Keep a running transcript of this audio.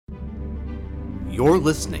You're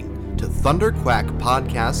listening to Thunderquack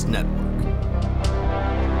Podcast Network.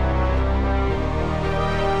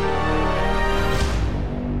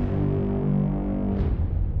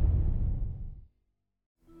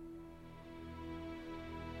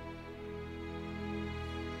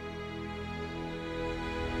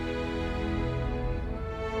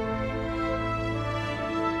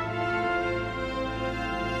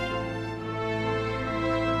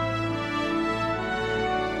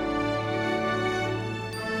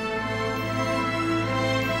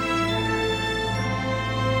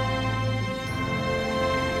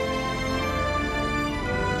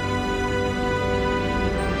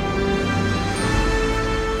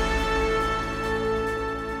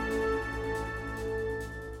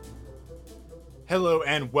 Hello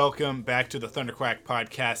and welcome back to the Thunderquack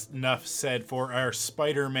Podcast. Enough said for our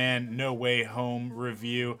Spider-Man No Way Home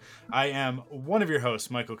review. I am one of your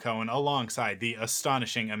hosts, Michael Cohen, alongside the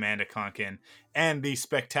astonishing Amanda Conkin and the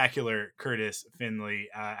spectacular Curtis Finley.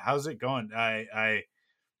 How's it going? We're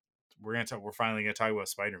finally gonna talk about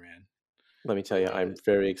Spider-Man. Let me tell you, I'm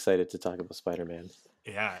very excited to talk about Spider-Man.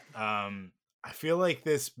 Yeah, I feel like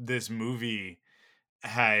this movie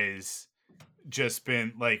has just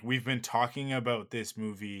been like, we've been talking about this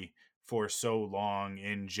movie for so long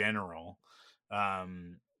in general,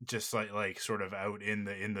 just like sort of out in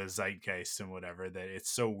the zeitgeist and whatever, that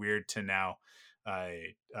it's so weird to now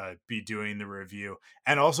be doing the review.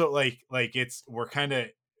 And also like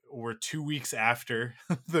we're 2 weeks after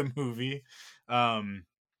the movie.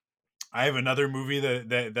 I have another movie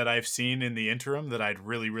that I've seen in the interim that I'd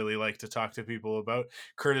really like to talk to people about.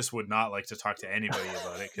 Curtis would not like to talk to anybody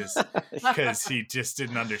about it because he just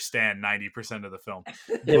didn't understand 90% of the film.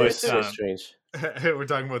 It was so strange. We're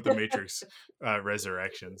talking about The Matrix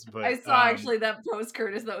Resurrections. But I saw actually that post,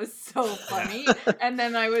 Curtis, that was so funny. And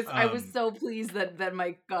then I was so pleased that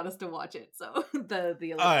Mike got us to watch it. So the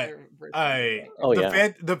version.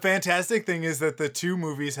 The fantastic thing is that the two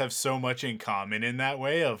movies have so much in common in that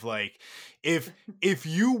way of like, if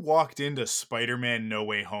you walked into Spider-Man No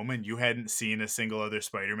Way Home and you hadn't seen a single other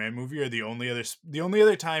Spider-Man movie, or the only other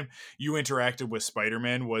time you interacted with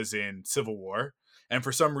Spider-Man was in Civil War, and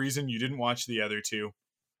for some reason you didn't watch the other two,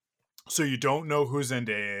 so you don't know who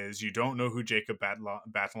Zendaya is, you don't know who Jacob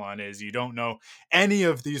Batalon is, you don't know any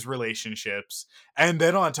of these relationships, and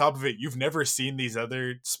then on top of it, you've never seen these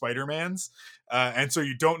other Spider-Mans, and so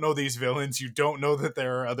you don't know these villains, you don't know that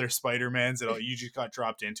there are other Spider-Mans at all, you just got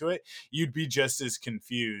dropped into it. You'd be just as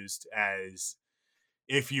confused as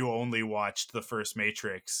if you only watched the first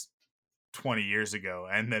Matrix 20 years ago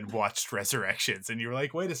and then watched Resurrections and you were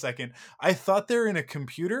like, wait a second, I thought they're in a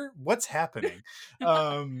computer, what's happening?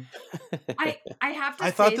 I have to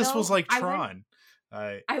I thought this was like Tron.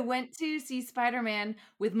 I went to see Spider-Man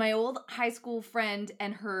with my old high school friend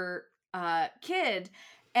and her kid,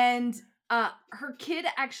 and her kid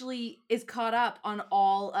actually is caught up on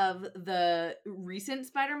all of the recent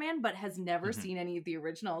Spider-Man, but has never seen any of the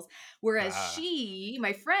originals. Whereas she,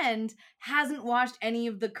 my friend, hasn't watched any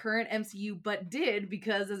of the current MCU, but did,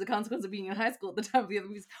 because as a consequence of being in high school at the time of the other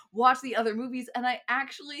movies, watch the other movies. And I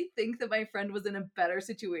actually think that my friend was in a better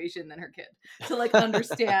situation than her kid to like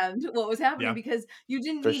understand what was happening, because you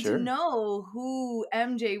didn't need to know who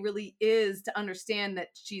MJ really is to understand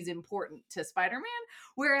that she's important to Spider-Man.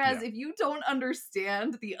 Whereas if you don't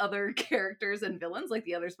understand the other characters and villains, like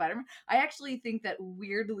the other Spider-Man, I actually think that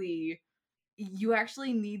weirdly you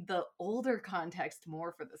actually need the older context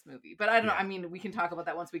more for this movie. But I don't know. I mean, we can talk about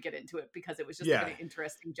that once we get into it, because it was just like an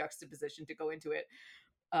interesting juxtaposition to go into it.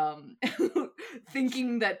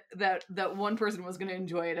 Thinking that one person was going to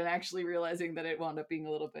enjoy it and actually realizing that it wound up being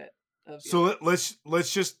a little bit of, so let's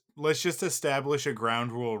just establish a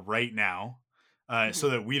ground rule right now, so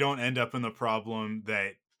that we don't end up in the problem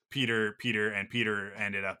that Peter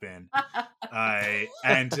ended up in.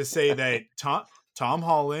 And to say that Tom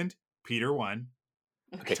Holland, Peter 1,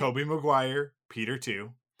 Tobey Maguire, Peter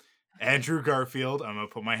 2, Andrew Garfield, I'm gonna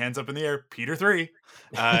put my hands up in the air, Peter 3.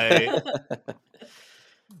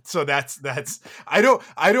 So that's I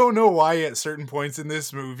don't know why at certain points in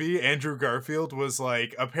this movie Andrew Garfield was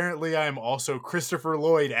like, apparently I'm also Christopher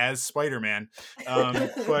Lloyd as Spider-Man,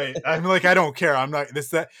 but I'm like, I don't care, I'm not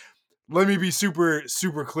that. Let me be super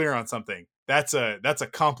clear on something. That's a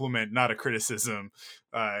compliment, not a criticism.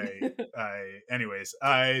 Anyways,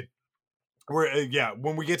 when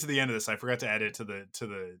we get to the end of this, I forgot to add it to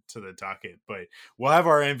the docket, but we'll have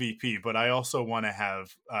our MVP. But I also want to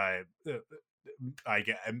have I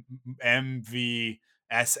get MVSM,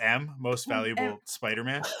 most valuable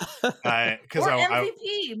Spider-Man, because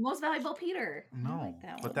MVP, most valuable Peter. No,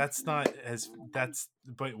 like but that's not as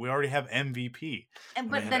but we already have MVP.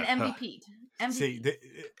 But then MVP. See,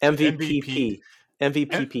 MVP. the, MVPP.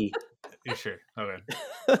 MVPP. Yeah, sure. Okay.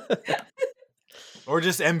 Or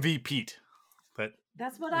just MVP. But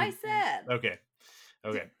That's what I said. okay.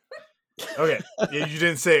 Okay. Yeah, you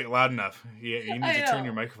didn't say it loud enough. You need to turn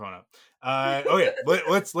your microphone up. Okay,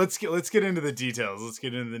 let's get into the details. Let's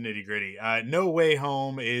get into the nitty gritty. No Way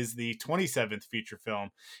Home is the 27th feature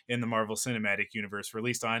film in the Marvel Cinematic Universe,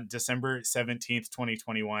 released on December 17th,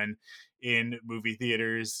 2021, in movie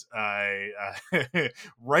theaters. Right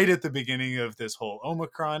at the beginning of this whole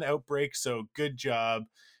Omicron outbreak. So good job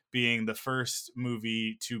being the first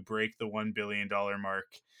movie to break the $1 billion mark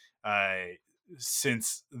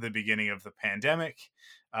since the beginning of the pandemic,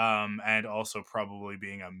 and also probably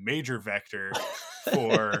being a major vector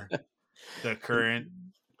for the current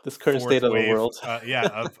state of wave, the world.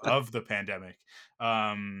 of the pandemic.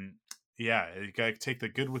 Yeah, you gotta take the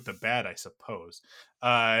good with the bad, I suppose.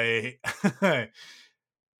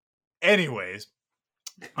 Anyways,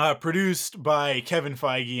 produced by Kevin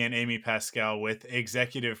Feige and Amy Pascal, with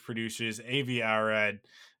executive producers Avi Arad,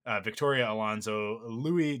 Victoria Alonso,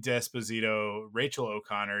 Louis D'Esposito, Rachel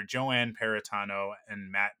O'Connor, Joanne Peritano,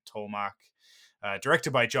 and Matt Tolmach. Directed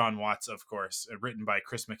by John Watts, of course. Written by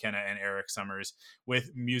Chris McKenna and Eric Summers,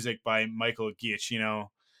 with music by Michael Giacchino.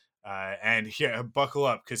 And here, buckle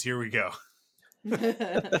up, because here we go.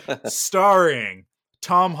 Starring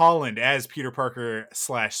Tom Holland as Peter Parker /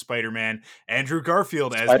 Spider-Man, Andrew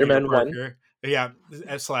Garfield as Spider-Man Peter Parker. Yeah,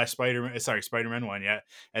 slash Spider-Man. Sorry, Spider-Man 1. Yeah,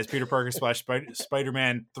 as Peter Parker /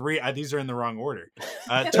 Spider-Man 3. These are in the wrong order.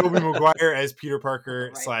 Tobey Maguire as Peter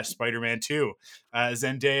Parker / Spider-Man 2.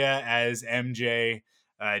 Zendaya as MJ.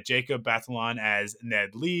 Jacob Batalon as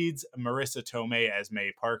Ned Leeds. Marissa Tomei as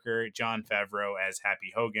May Parker. Jon Favreau as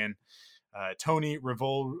Happy Hogan. Tony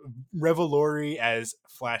Revolori as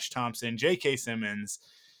Flash Thompson. J.K. Simmons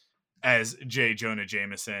as J. Jonah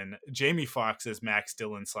Jameson, Jamie Foxx as Max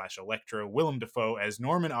Dillon / Electro, Willem Dafoe as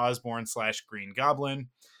Norman Osborn / Green Goblin,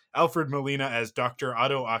 Alfred Molina as Dr.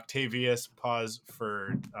 Otto Octavius, pause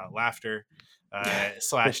for laughter,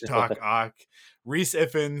 / Doc Ock, Rhys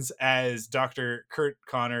Ifans as Dr. Kurt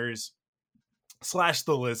Connors /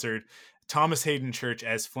 The Lizard, Thomas Hayden Church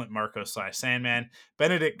as Flint Marko / Sandman,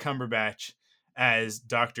 Benedict Cumberbatch as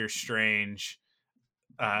Doctor Strange,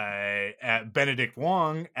 Benedict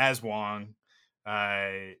Wong as Wong,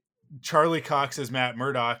 Charlie Cox as Matt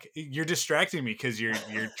Murdock. You're distracting me because you're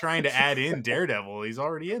trying to add in Daredevil. He's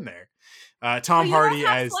already in there. Tom Hardy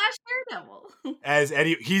as Daredevil. as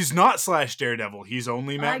Eddie. He's not / Daredevil. He's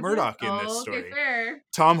only Matt Murdock in this story. Okay, fair.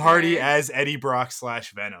 Tom Hardy as Eddie Brock /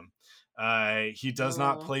 Venom. He does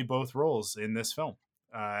not Cool. play both roles in this film.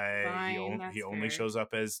 Fine, He that's only fair. shows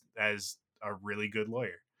up as a really good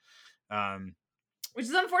lawyer. Which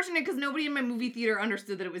is unfortunate because nobody in my movie theater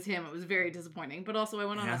understood that it was him. It was very disappointing. But also, I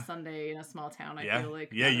went on Yeah. a Sunday in a small town. I Yeah. feel like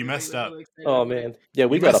Yeah, not you everybody messed was up. really excited Oh about it. man, yeah,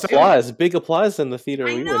 we You got messed up. applause, big applause in the theater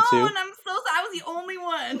I we know, went to. and I'm so I was the only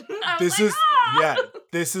one. I was This like, is "Ah!" yeah.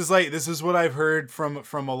 This is what I've heard from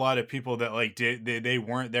a lot of people that like they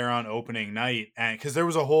weren't there on opening night, and because there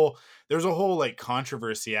was a whole like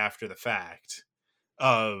controversy after the fact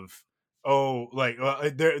of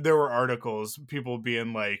there were articles, people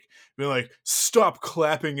being like stop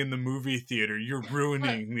clapping in the movie theater, you're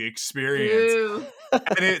ruining the experience. Boo.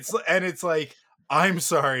 and it's like, I'm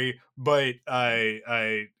sorry, but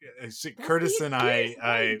Curtis and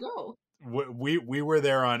I Go. we were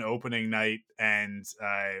there on opening night, and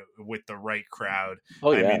with the right crowd.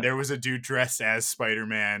 Oh I yeah, mean, there was a dude dressed as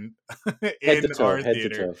Spider-Man head in to toe, our head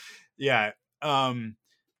theater. to toe. Yeah.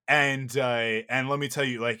 And let me tell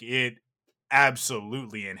you, like, it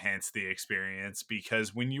absolutely enhanced the experience,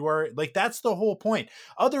 because when you are like, that's the whole point.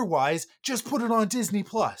 Otherwise, just put it on Disney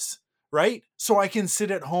Plus, right? So I can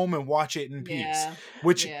sit at home and watch it in peace.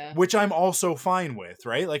 Yeah. Which I'm also fine with,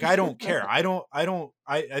 right? Like, I don't care. I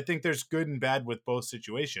think there's good and bad with both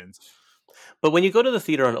situations. But when you go to the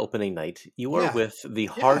theater on opening night, you are Yeah. with the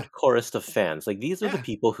Yeah. hardcorest of fans. Like, these are the Yeah.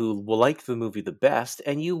 people who will like the movie the best,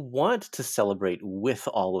 and you want to celebrate with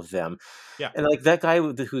all of them. Yeah. And like that guy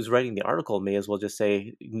who's writing the article may as well just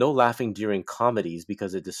say, "No laughing during comedies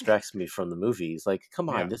because it distracts me from the movies." Like, come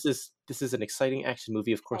on, Yeah. this is an exciting action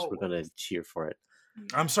movie. Of course, we're Oh. gonna cheer for it.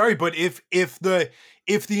 I'm sorry, but if the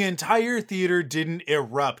entire theater didn't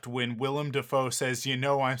erupt when Willem Dafoe says,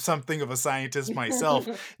 I'm something of a scientist myself,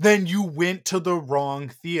 then you went to the wrong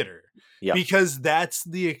theater. Yeah. Because that's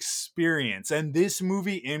the experience. And this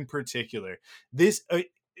movie in particular, this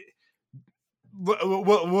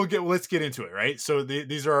let's get into it, right? So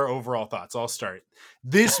these are our overall thoughts. I'll start.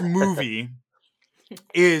 This movie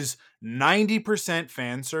is 90%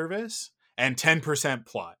 fan service and 10%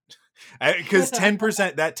 plot. Because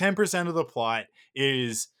 10%, that 10% of the plot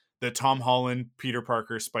is the Tom Holland, Peter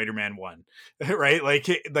Parker, Spider-Man 1, right? Like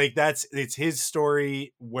it's his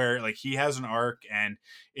story where like he has an arc, and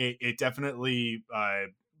it definitely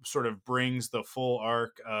sort of brings the full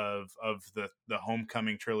arc of the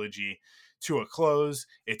Homecoming trilogy to a close.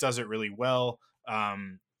 It does it really well.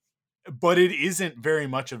 But it isn't very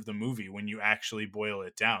much of the movie when you actually boil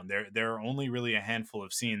it down. There are only really a handful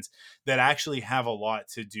of scenes that actually have a lot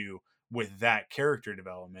to do with that character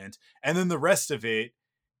development, and then the rest of it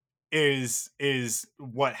is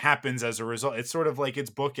what happens as a result. It's sort of like it's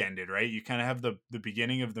bookended, right? You kind of have the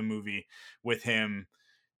beginning of the movie with him,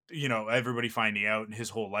 everybody finding out and his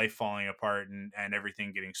whole life falling apart and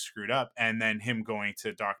everything getting screwed up, and then him going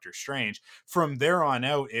to Doctor Strange. From there on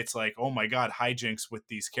out, it's like, oh my god, hijinks with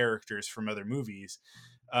these characters from other movies,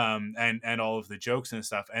 and all of the jokes and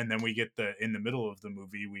stuff. And then we get in the middle of the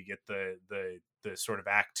movie, we get the sort of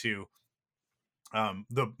act 2,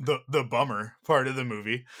 the bummer part of the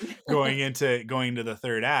movie, going into the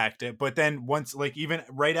third act. But then once, like, even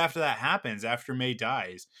right after that happens, after May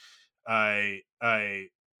dies,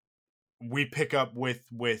 we pick up with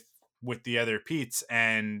the other Pete's,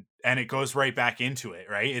 and it goes right back into it,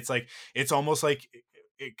 right? It's like, it's almost like,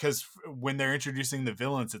 because when they're introducing the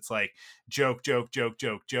villains, it's like joke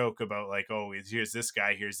about like, oh, here's this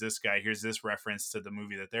guy, here's this reference to the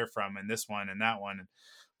movie that they're from, and this one and that one, and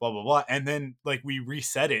blah blah blah. And then like we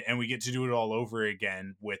reset it and we get to do it all over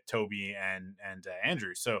again with Toby and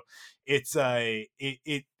Andrew. So it's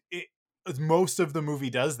most of the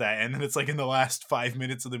movie does that, and then it's like in the last 5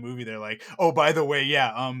 minutes of the movie they're like, oh, by the way,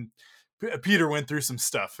 yeah, Peter went through some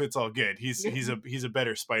stuff, it's all good, he's a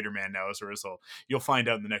better Spider-Man now as a result. You'll find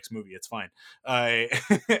out in the next movie, it's fine.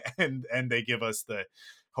 And they give us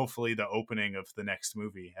hopefully the opening of the next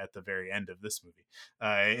movie at the very end of this movie.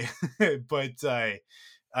 But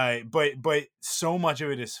so much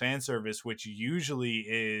of it is fan service, which usually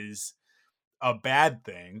is a bad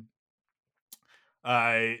thing.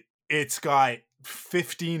 It's got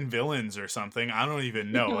 15 villains or something. I don't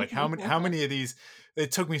even know. Like how many of these?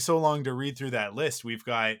 It took me so long to read through that list. We've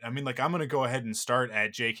got, I mean, like, I'm going to go ahead and start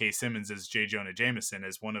at J.K. Simmons as J. Jonah Jameson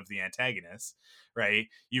as one of the antagonists, right?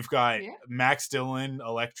 You've got Max Dillon,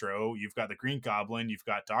 Electro. You've got the Green Goblin. You've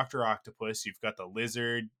got Dr. Octopus. You've got the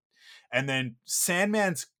Lizard. And then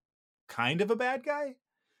Sandman's kind of a bad guy.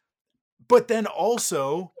 But then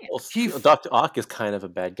also, Dr. Ock is kind of a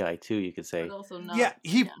bad guy too, you could say. But also not. Yeah,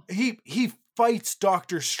 he fights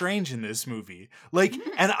Doctor Strange in this movie. Like,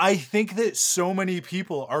 and I think that so many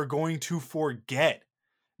people are going to forget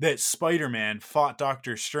that Spider-Man fought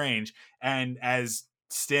Doctor Strange, and as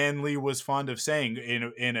Stan Lee was fond of saying,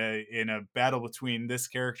 in a battle between this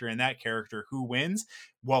character and that character, who wins?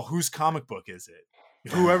 Well, whose comic book is it?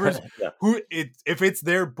 Whoever's if it's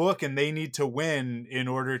their book and they need to win in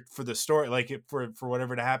order for the story, like for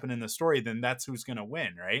whatever to happen in the story, then that's who's going to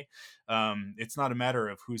win, right? It's not a matter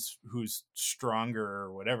of who's stronger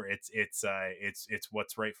or whatever. It's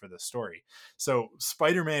what's right for the story. So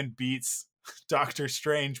Spider-Man beats Doctor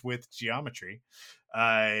Strange with geometry.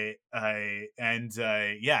 So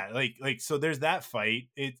there's that fight.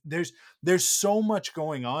 There's so much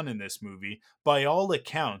going on in this movie. By all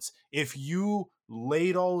accounts, if you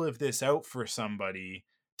laid all of this out for somebody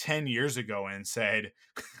 10 years ago and said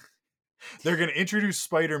they're going to introduce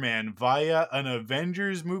Spider-Man via an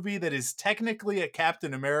Avengers movie that is technically a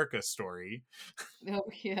Captain America story. Oh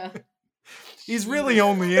yeah. He's really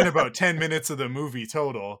only in about 10 minutes of the movie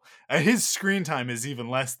total. His screen time is even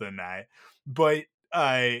less than that. But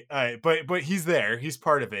he's there. He's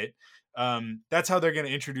part of it. That's how they're going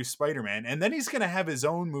to introduce Spider-Man. And then he's going to have his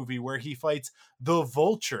own movie where he fights the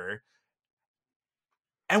Vulture.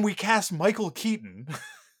 And we cast Michael Keaton,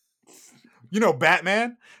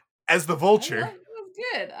 Batman, as the Vulture. That was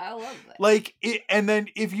good. I love that. Like, and then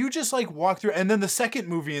if you just like walk through, and then the second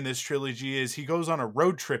movie in this trilogy is he goes on a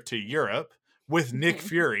road trip to Europe with Nick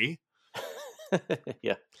Fury.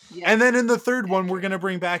 Yeah. And then in the third one, we're going to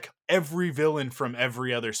bring back every villain from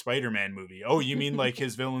every other Spider-Man movie. Oh, you mean like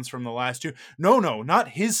his villains from the last two? No, not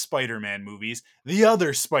his Spider-Man movies, the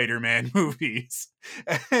other Spider-Man movies.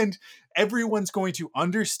 And everyone's going to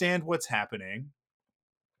understand what's happening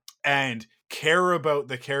and care about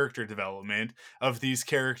the character development of these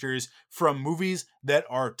characters from movies that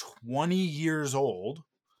are 20 years old.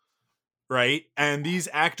 Right? And these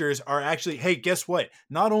actors are actually, hey, guess what?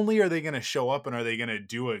 Not only are they going to show up and are they going to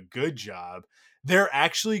do a good job, they're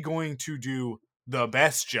actually going to do the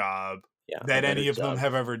best job that any of them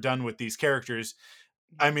have ever done with these characters.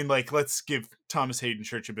 I mean, like, let's give Thomas Hayden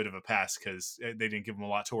Church a bit of a pass because they didn't give him a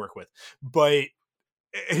lot to work with. But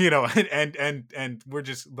you know, and we're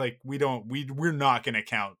just like, we're not going to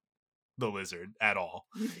count the lizard at all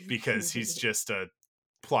because he's just a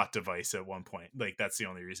plot device at one point. Like, that's the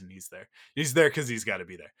only reason he's there. He's there because he's got to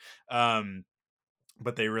be there.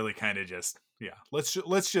 But they really kind of just, yeah, let's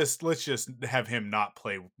just have him not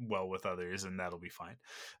play well with others, and that'll be fine.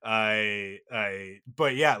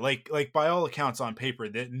 But yeah, like by all accounts on paper,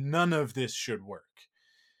 that none of this should work.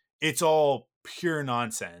 It's all pure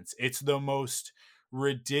nonsense. It's the most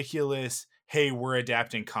ridiculous, hey, we're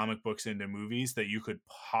adapting comic books into movies that you could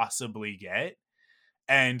possibly get.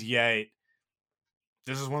 And yet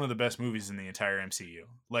this is one of the best movies in the entire MCU.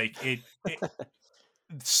 Like, it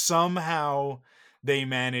somehow they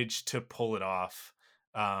managed to pull it off.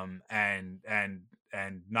 And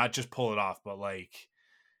not just pull it off, but like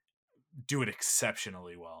do it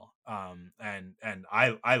exceptionally well. And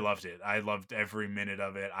I loved it. I loved every minute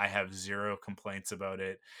of it. I have zero complaints about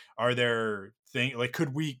it. Are there things like,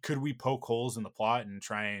 could we poke holes in the plot and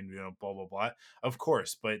try and, you know, blah blah blah? Of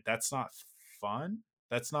course, but that's not fun.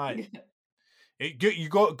 That's not you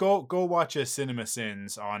go watch a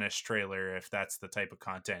CinemaSins honest trailer if that's the type of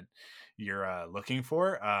content you're looking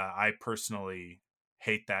for. I personally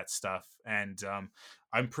hate that stuff, and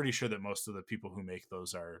I'm pretty sure that most of the people who make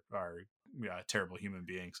those are terrible human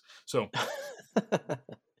beings. So,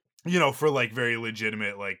 you know, for like very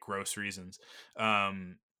legitimate, like gross reasons.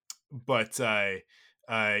 But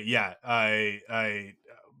yeah, I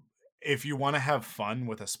if you want to have fun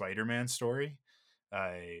with a Spider-Man story,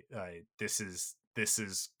 this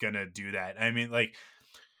is gonna do that. I mean, like,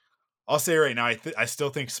 I'll say right now, I still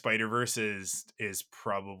think Spider-Verse is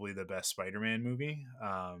probably the best Spider-Man movie.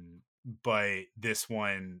 But this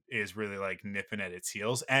one is really like nipping at its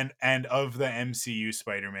heels. And of the MCU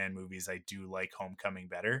Spider-Man movies, I do like Homecoming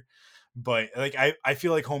better. But like, I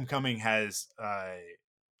feel like Homecoming has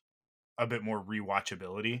a bit more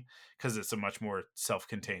rewatchability because it's a much more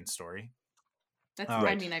self-contained story. That's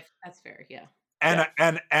I mean, that's fair, yeah. And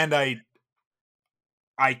yeah.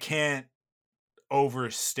 I can't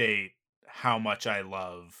overstate how much I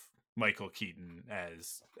love Michael Keaton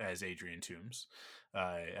as Adrian Toomes,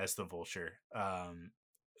 as the Vulture.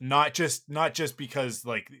 Not just because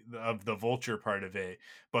like of the Vulture part of it,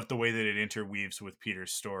 but the way that it interweaves with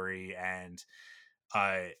Peter's story. And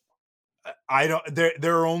I don't,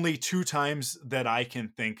 there are only two times that I can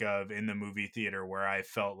think of in the movie theater where I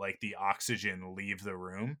felt like the oxygen leave the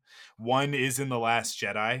room. One is in The Last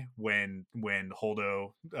Jedi when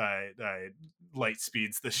Holdo light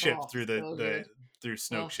speeds the ship through through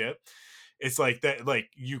Snoke's ship. It's like that,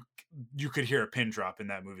 like you could hear a pin drop in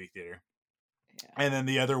that movie theater. Yeah. And then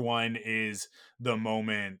the other one is the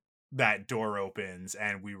moment that door opens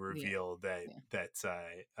and we reveal that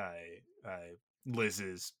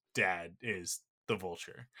Liz's dad is the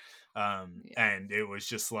Vulture. And it was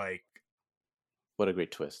just like, what a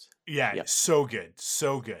great twist. Yeah, yep. So good.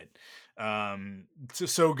 So good.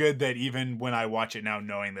 So good that even when I watch it now,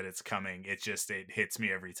 knowing that it's coming, it hits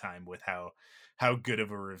me every time with how good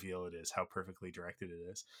of a reveal it is, how perfectly directed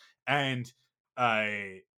it is. And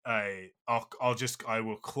I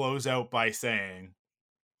will close out by saying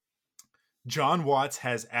John Watts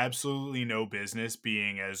has absolutely no business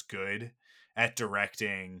being as good at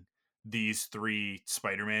directing these 3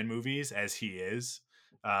 Spider-Man movies as he is.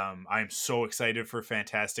 I'm so excited for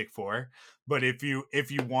Fantastic Four, but if you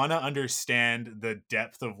want to understand the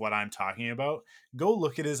depth of what I'm talking about, go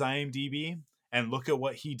look at his IMDb and look at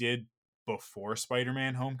what he did before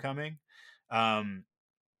Spider-Man Homecoming.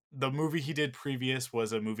 The movie he did previous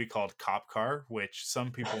was a movie called Cop Car, which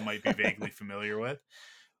some people might be vaguely familiar with.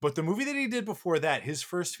 But the movie that he did before that, his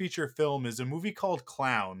first feature film, is a movie called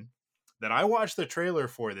Clown that I watched the trailer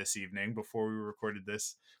for this evening before we recorded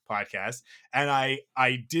this podcast. And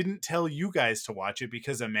I didn't tell you guys to watch it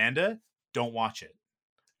because, Amanda, don't watch it.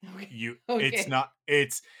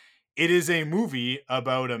 Okay. It is a movie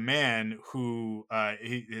about a man who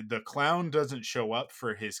the clown doesn't show up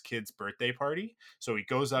for his kid's birthday party. So he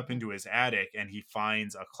goes up into his attic and he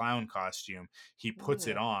finds a clown costume. He puts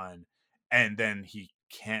it on and then he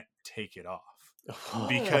can't take it off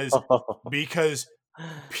because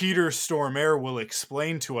Peter Stormare will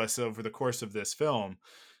explain to us over the course of this film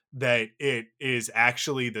that it is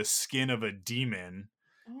actually the skin of a demon.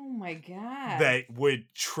 Oh my god! That would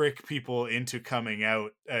trick people into coming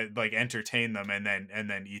out, like entertain them, and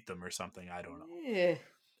then eat them or something. I don't know.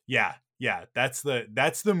 Yeah. That's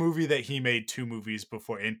the movie that he made 2 movies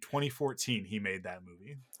before. In 2014, he made that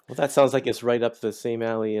movie. Well, that sounds like it's right up the same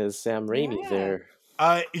alley as Sam Raimi there.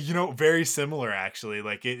 Very similar actually.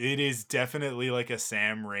 Like it is definitely like a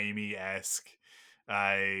Sam Raimi-esque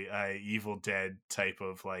Evil Dead type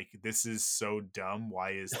of like, this is so dumb,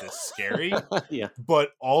 why is this scary? Yeah.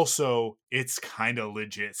 But also it's kind of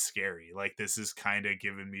legit scary. Like, this is kind of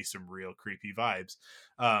giving me some real creepy vibes.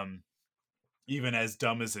 Even as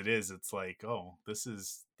dumb as it is, it's like, oh, this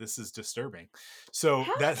is disturbing. So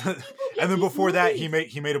How that, do these people get and then these before that, he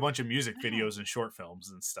movies? made a bunch of music Wow. videos and short films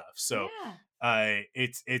and stuff. So Yeah.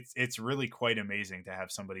 it's really quite amazing to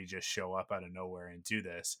have somebody just show up out of nowhere and do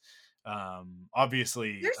this.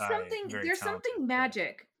 Obviously, very There's talented, something but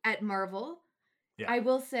magic at Marvel, yeah. I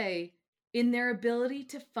will say, in their ability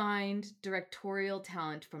to find directorial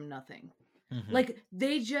talent from nothing. Mhm. Like,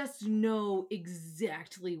 they just know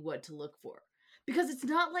exactly what to look for. Because it's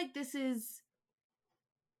not like this is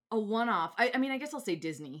a one-off. I mean, I guess I'll say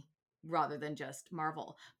Disney rather than just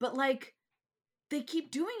Marvel. But like, they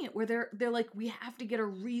keep doing it where they're like, we have to get a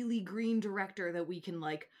really green director that we can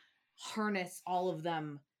like harness all of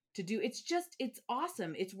them to do. It's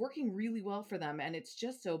awesome. It's working really well for them, and it's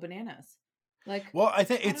just so bananas. Like, Well, I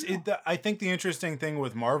think I don't know. I think the interesting thing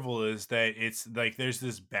with Marvel is that it's like there's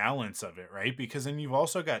this balance of it, right? Because then you've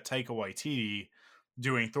also got Taika Waititi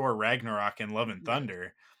doing Thor Ragnarok and Love and Right.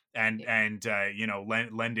 Thunder, Yeah. and you know,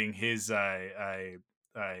 lending his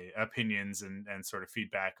opinions and sort of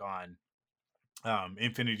feedback on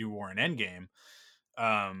Infinity War and Endgame.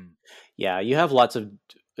 Yeah, you have lots of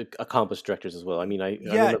accomplished directors as well. I mean, I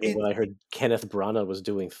Yeah, remember when I heard Kenneth Branagh was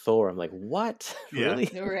doing Thor, I'm like, what? yeah. Really?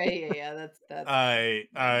 Right. Yeah. That's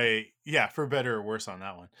right. Yeah, for better or worse on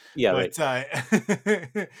that one. Yeah, right.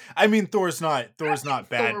 But I mean, Thor's I not think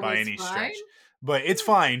bad Thor by was any fine. stretch, but it's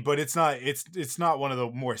fine. But it's not one of the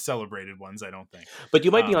more celebrated ones, I don't think. But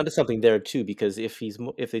you might be Um, onto something there too, because if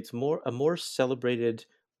it's more a more celebrated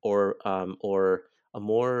or a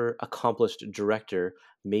more accomplished director,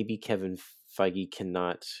 maybe Kevin Feige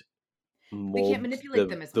cannot They can't mold manipulate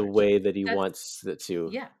them as the much. way that he That's wants it to.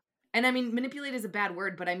 Yeah. And I mean, manipulate is a bad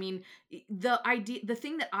word, but I mean, the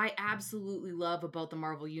thing that I absolutely love about the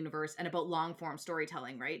Marvel universe and about long form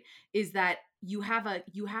storytelling, right, is that you have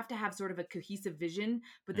to have sort of a cohesive vision,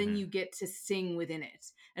 but then mhm. you get to sing within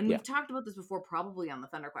it. And Yeah. we've talked about this before, probably on the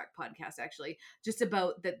Thunderquack podcast, actually, just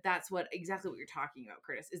about that. That's exactly what you're talking about,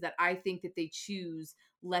 Curtis, is that I think that they choose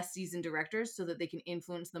less seasoned directors so that they can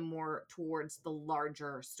influence them more towards the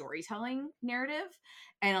larger storytelling narrative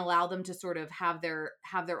and allow them to sort of have their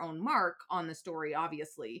own mark on the story,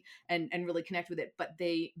 obviously, and really connect with it, but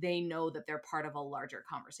they know that they're part of a larger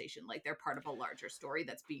conversation, like they're part of a larger story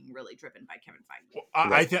that's being really driven by Kevin Feige.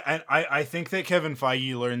 Right. I think that Kevin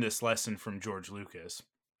Feige learned this lesson from George Lucas.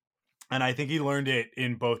 And I think he learned it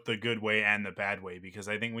in both the good way and the bad way, because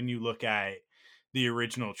I think when you look at the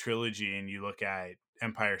original trilogy and you look at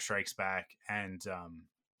Empire Strikes Back and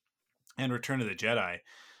Return of the Jedi,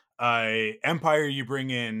 Empire, you bring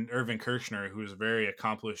in Irvin Kershner, who's a very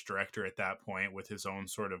accomplished director at that point with his own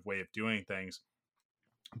sort of way of doing things,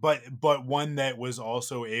 but one that was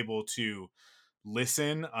also able to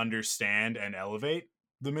listen, understand, and elevate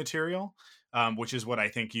the material, which is what I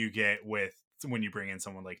think you get with when you bring in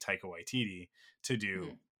someone like Taika Waititi to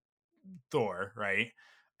do Mhm. Thor, right?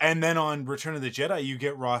 And then on Return of the Jedi, you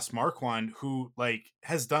get Ross Marquand, who like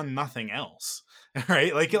has done nothing else,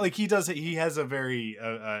 right? Like he does. He has a very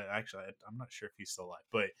actually, I'm not sure if he's still alive,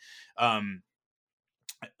 but um,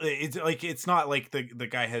 it's like it's not like the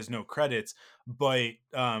guy has no credits, but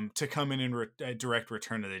to come in and direct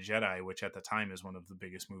Return of the Jedi, which at the time is one of the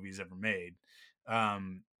biggest movies ever made.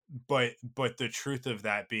 But the truth of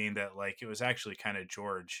that being that like it was actually kind of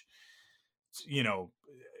George, you know,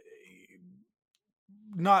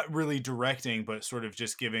 not really directing, but sort of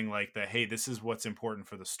just giving like the, hey, this is what's important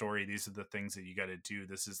for the story, these are the things that you got to do,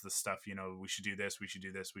 this is the stuff, you know, we should do this, we should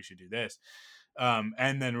do this, we should do this.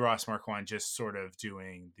 And then Ross Marquand just sort of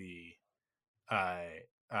doing uh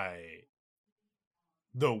uh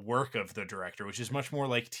the work of the director, which is much more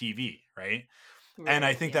like TV, right? And I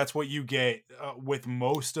Right. think Yeah. that's what you get with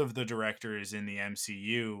most of the directors in the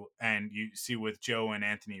MCU, and you see with Joe and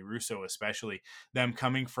Anthony Russo, especially them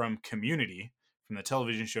coming from Community, from the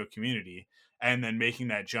television show Community, and then making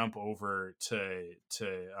that jump over to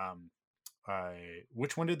uh,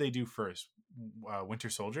 which one did they do first? Winter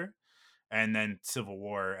Soldier, and then Civil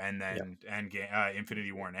War, and Yeah. then Endgame,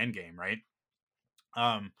 Infinity War, and Endgame, right?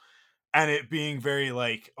 Um, and it being very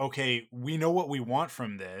like, okay, we know what we want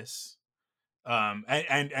from this,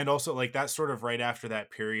 and also like that's sort of right after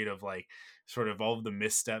that period of like sort of all of the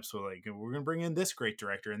missteps with like, we're gonna bring in this great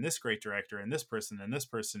director and this great director and this person and this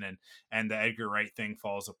person, and the Edgar Wright thing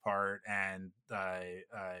falls apart, and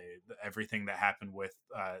everything that happened with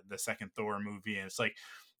the second Thor movie, and it's like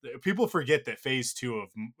people forget that phase 2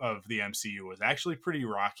 of the MCU was actually pretty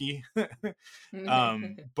rocky.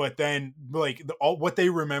 But then like all what they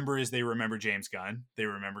remember is they remember James Gunn, they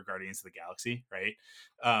remember Guardians of the Galaxy, right?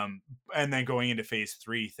 And then going into phase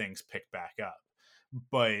 3, things pick back up.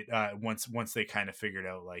 But once they kind of figured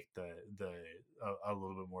out like a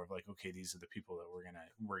little bit more of like, okay, these are the people that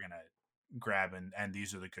we're gonna grab, and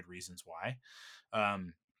these are the good reasons why.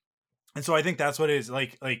 And so I think that's what it is.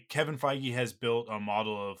 Like Kevin Feige has built a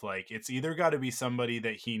model of like, it's either got to be somebody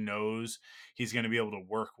that he knows he's going to be able to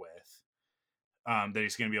work with, that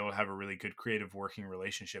he's going to be able to have a really good creative working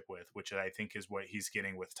relationship with, which I think is what he's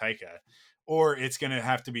getting with Taika, or it's going to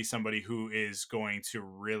have to be somebody who is going to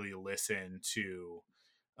really listen to,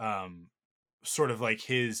 sort of like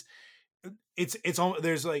his, it's almost,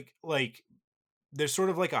 there's sort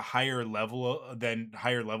of like a higher level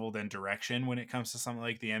than direction when it comes to something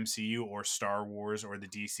like the MCU or Star Wars or the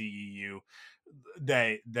DCEU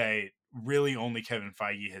that really only Kevin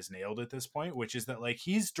Feige has nailed at this point, which is that like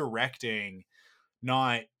he's directing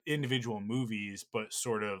not individual movies, but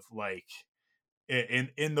sort of like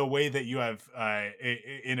in the way that you have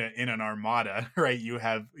in an armada, right? You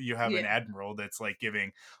have an admiral that's like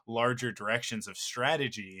giving larger directions of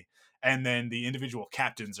strategy, and then the individual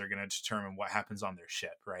captains are going to determine what happens on their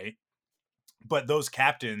ship, right? But those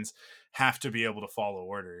captains have to be able to follow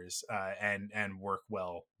orders and work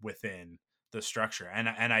well within the structure, and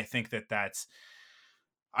I think that's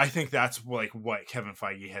like what Kevin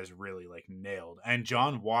Feige has really like nailed. And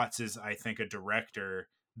John Watts is, I think, a director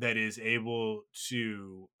that is able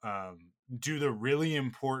to do the really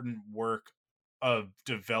important work of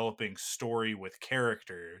developing story with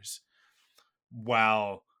characters,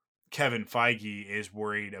 while Kevin Feige is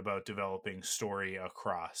worried about developing story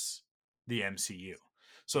across the MCU.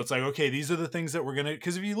 So it's like, okay, these are the things that we're going to,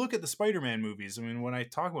 because if you look at the Spider-Man movies, I mean, when I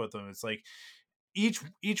talk about them, it's like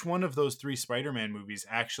each one of those 3 Spider-Man movies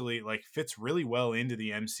actually like fits really well into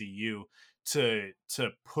the MCU to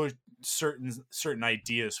put certain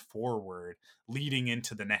ideas forward leading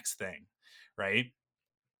into the next thing, right?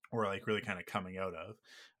 Or like really kind of coming out of.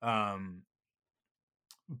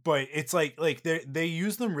 But it's like they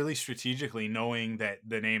use them really strategically, knowing that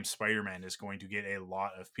the name Spider-Man is going to get a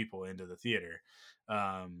lot of people into the theater.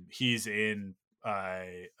 He's in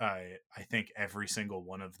I think every single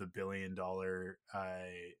one of the $1 billion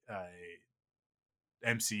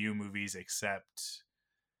MCU movies, except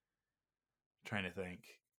I'm trying to think.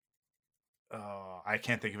 I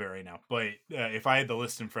can't think of it right now, but if I had the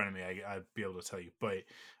list in front of me, I'd be able to tell you. But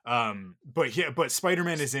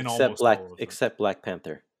Spider-Man is in almost all of them. Except Black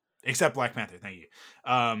Panther. Except Black Panther, thank you.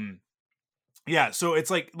 Yeah, so it's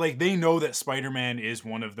like they know that Spider-Man is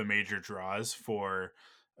one of the major draws for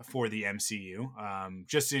the MCU.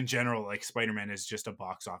 Just in general, like Spider-Man is just a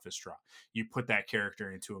box office draw. You put that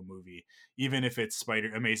character into a movie, even if it's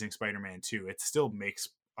Amazing Spider-Man 2, it still makes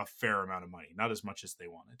a fair amount of money, not as much as they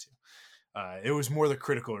wanted to. It was more the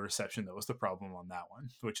critical reception that was the problem on that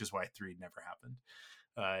one, which is why 3 never happened.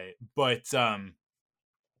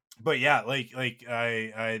 But yeah,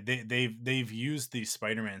 they've used these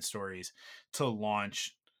Spider-Man stories to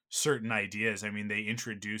launch certain ideas. I mean, they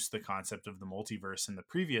introduced the concept of the multiverse in the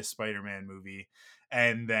previous Spider-Man movie,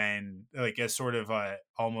 and then like as sort of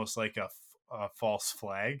almost like a false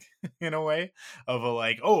flag in a way of a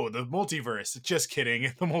like, oh, the multiverse, just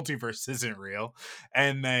kidding, the multiverse isn't real.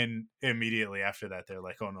 And then immediately after that they're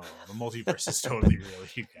like, oh no, the multiverse is totally real,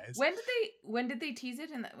 you guys. When did they tease it?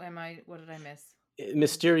 And what did I miss?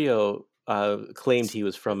 Mysterio claimed he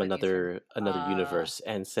was from another universe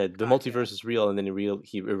and said the multiverse is real, and then it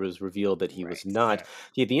was revealed that he was not.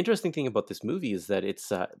 Yeah, the interesting thing about this movie is that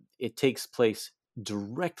it takes place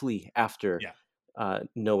directly after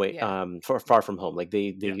No Way Far From Home. Like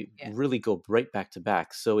they really go right back to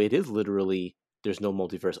back. So it is literally, there's no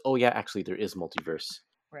multiverse. Oh yeah, actually there is multiverse.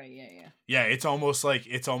 Right, yeah. It's almost like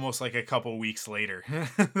a couple weeks later.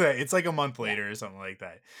 It's like a month later or something like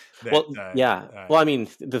that. Well, I mean,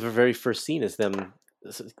 the very first scene is them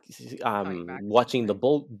watching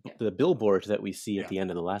the billboard that we see at the end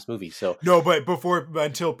of the last movie. So no, but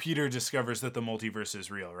until Peter discovers that the multiverse is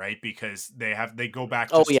real, right? Because they go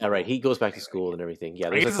back to school. Right. He goes back to school and everything. Yeah,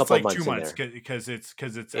 there's a couple like months 2 months in there. because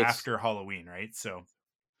it's after Halloween, right? So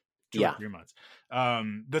 2 or 3 months.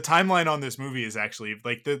 The timeline on this movie is actually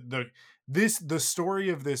like the story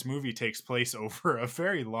of this movie takes place over a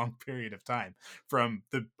very long period of time, from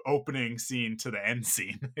the opening scene to the end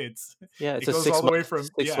scene. It's It a goes all the way from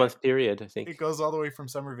six month period, I it think, goes all the way from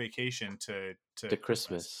summer vacation to to Christmas.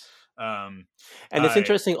 Christmas. Um, And it's uh,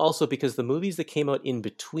 interesting also because the movies that came out in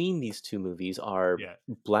between these two movies are yeah,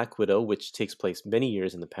 Black Widow, which takes place many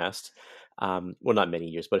years in the past. Well, not many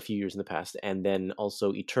years, but a few years in the past. And then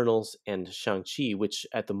also Eternals and Shang-Chi, which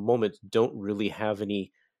at the moment don't really have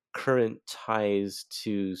any current ties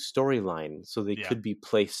to storyline. So they yeah. could be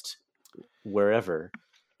placed wherever.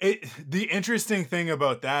 The interesting thing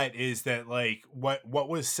about that is that, like, what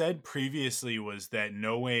was said previously was that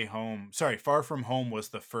Far From Home was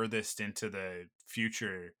the furthest into the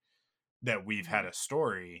future that we've had a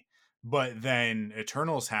story, but then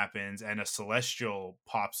Eternals happens and a celestial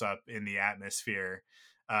pops up in the atmosphere,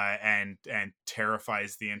 and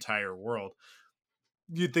terrifies the entire world.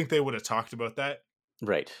 You'd think they would have talked about that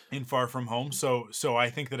Right. in Far From Home. So I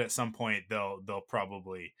think that at some point they'll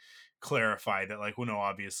probably clarify that, like, well, no,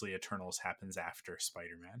 obviously Eternals happens after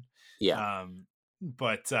Spider-Man. Yeah.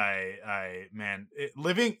 But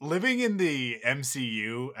living in the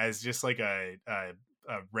MCU as just like a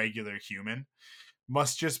regular human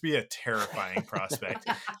must just be a terrifying prospect,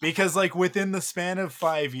 because, like, within the span of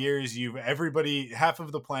 5 years, half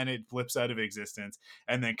of the planet flips out of existence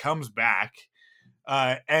and then comes back,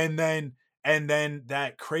 and then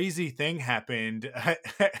that crazy thing happened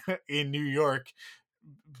in New York,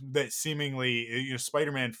 that seemingly,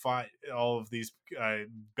 Spider-Man fought all of these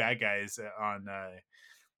bad guys on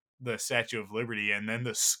the Statue of Liberty, and then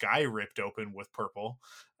the sky ripped open with purple,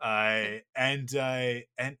 and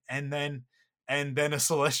then a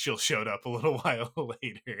celestial showed up a little while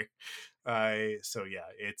later. So yeah,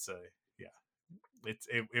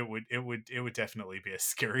 it would definitely be a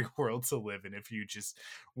scary world to live in if you just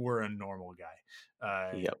were a normal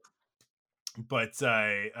guy. Yep. But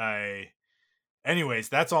anyways,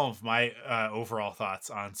 that's all of my overall thoughts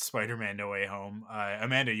on Spider-Man No Way Home.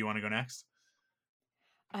 Amanda, you want to go next?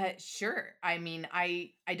 Sure. I mean,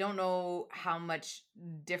 I don't know how much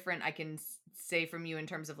different I can say from you in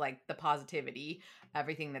terms of like the positivity.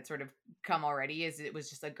 Everything that's sort of come already is it was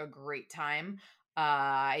just like a great time.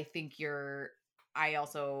 I think I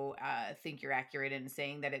also think you're accurate in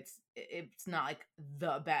saying that it's not like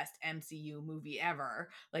the best MCU movie ever.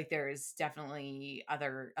 Like there's definitely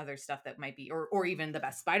other stuff that might be, or even the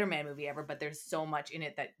best Spider-Man movie ever, but there's so much in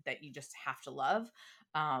it that you just have to love,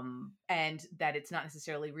 and that it's not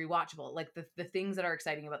necessarily rewatchable. Like the things that are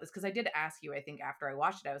exciting about this, because I did ask you, I think after I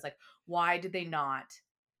watched it, I was like, why did they not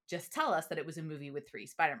just tell us that it was a movie with 3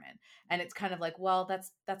 Spider-Man? And it's kind of like, well,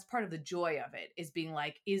 that's part of the joy of it, is being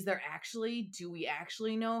like, do we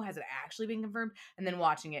actually know, has it actually been confirmed? And then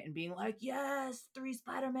watching it and being like, yes, 3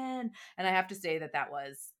 Spider-Man. And I have to say that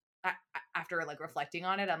was, after like reflecting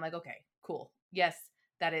on it, I'm like, okay, cool, yes,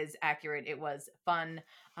 that is accurate. It was fun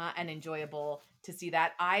and enjoyable to see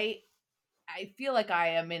that. I feel like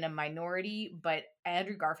I am in a minority, but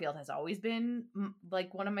Andrew Garfield has always been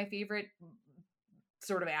like one of my favorite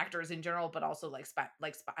sort of actors in general, but also like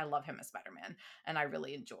I love him as Spider-Man, and I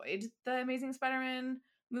really enjoyed the Amazing Spider-Man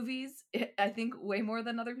movies. I think way more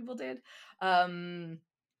than other people did. And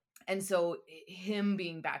so him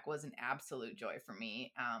being back was an absolute joy for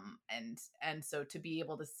me. And so to be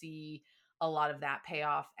able to see a lot of that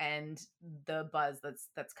payoff and the buzz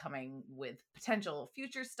that's coming with potential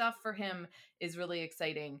future stuff for him is really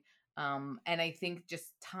exciting. And I think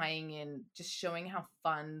just tying in, just showing how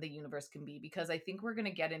fun the universe can be, because I think we're going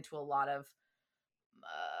to get into a lot of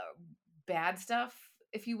bad stuff,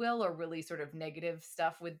 if you will, or really sort of negative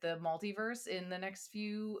stuff with the multiverse in the next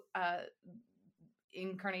few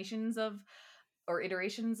incarnations of, or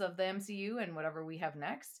iterations of the MCU and whatever we have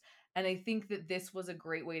next. And I think that this was a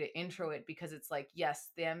great way to intro it, because it's like, yes,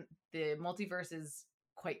 the multiverse is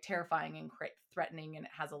quite terrifying and threatening, and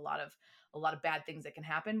it has a lot of bad things that can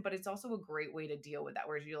happen, but it's also a great way to deal with that,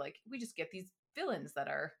 whereas you're like, we just get these villains that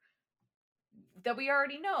we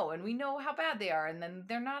already know, and we know how bad they are, and then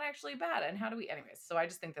they're not actually bad, and how do we, anyways. So I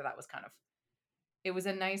just think that was kind of, it was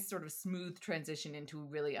a nice sort of smooth transition into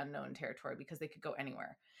really unknown territory, because they could go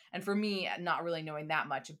anywhere. And for me, not really knowing that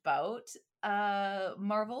much about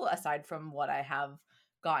Marvel, aside from what I have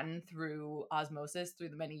gotten through osmosis through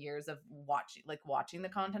the many years of watching the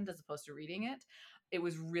content as opposed to reading it, it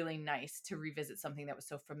was really nice to revisit something that was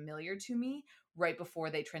so familiar to me right before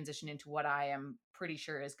they transition into what I am pretty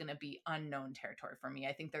sure is going to be unknown territory for me.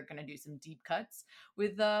 I think they're going to do some deep cuts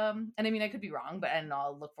with and I mean I could be wrong, but and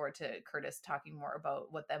I'll look forward to Curtis talking more about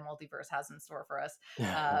what the multiverse has in store for us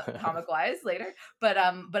comic wise later. But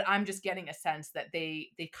I'm just getting a sense that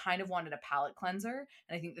they kind of wanted a palate cleanser,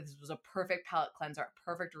 and I think that this was a perfect palate cleanser, a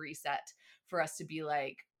perfect reset for us to be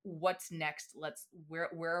like, what's next? Where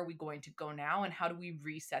are we going to go now, and how do we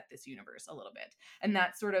reset this universe a little bit? And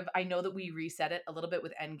that's sort of, I know that we reset it a little bit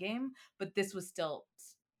with Endgame, but this was still,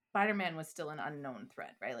 Spider-Man was still an unknown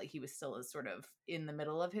threat, right? Like he was still a sort of in the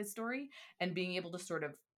middle of his story, and being able to sort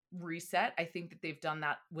of reset, I think that they've done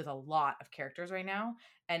that with a lot of characters right now.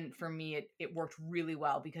 And for me, it worked really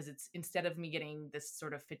well, because it's, instead of me getting this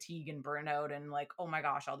sort of fatigue and burnout and like, oh my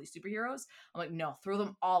gosh, all these superheroes, I'm like, no, throw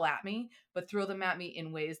them all at me, but throw them at me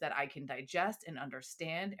in ways that I can digest and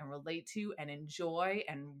understand and relate to and enjoy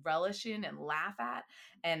and relish in and laugh at,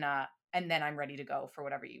 and then I'm ready to go for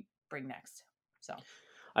whatever you bring next. So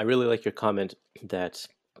I really like your comment that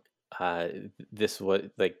uh, this was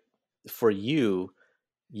like, for you,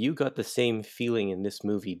 you got the same feeling in this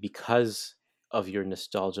movie because of your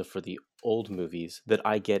nostalgia for the old movies that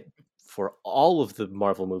I get for all of the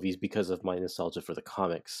Marvel movies because of my nostalgia for the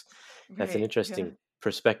comics. That's an right, yeah, interesting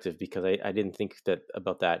perspective, because I didn't think that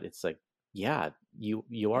about that. It's like, yeah, you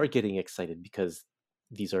are yeah, getting excited because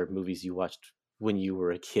these are movies you watched when you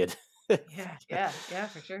were a kid. yeah,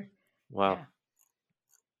 for sure, Wow. yeah.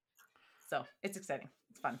 So it's exciting,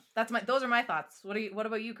 it's fun. Those are my thoughts. What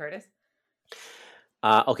about you, Curtis?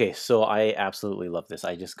 Okay, so I absolutely love this.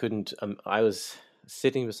 I just couldn't. I was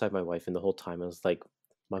sitting beside my wife, and the whole time I was like,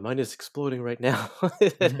 my mind is exploding right now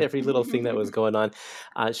at every little thing that was going on.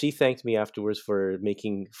 She thanked me afterwards for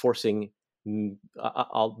forcing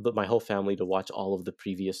my whole family to watch all of the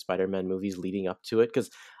previous Spider-Man movies leading up to it, because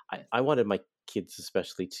I wanted my kids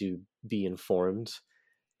especially to be informed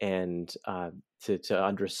and to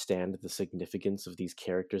understand the significance of these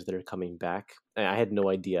characters that are coming back. And I had no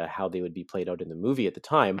idea how they would be played out in the movie at the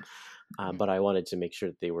time, but I wanted to make sure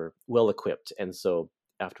that they were well equipped. And so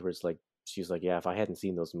afterwards, like, she was like, "Yeah, if I hadn't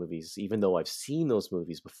seen those movies, even though I've seen those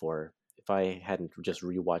movies before, if I hadn't just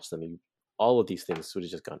rewatched them, all of these things would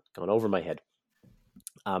have just gone over my head."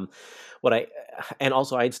 Um, what I and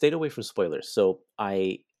also I had stayed away from spoilers, so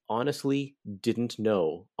I honestly didn't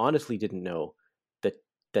know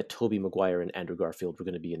that Tobey Maguire and Andrew Garfield were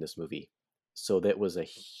going to be in this movie. So that was a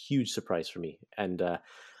huge surprise for me, and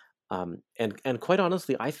quite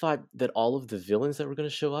honestly, I thought that all of the villains that were going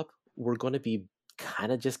to show up were going to be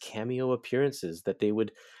kind of just cameo appearances, that they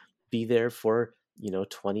would be there for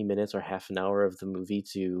 20 minutes or half an hour of the movie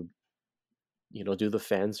to do the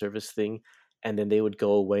fan service thing, and then they would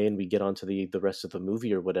go away and we get on to the rest of the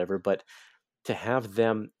movie or whatever. But to have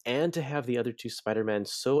them and to have the other two Spider-Man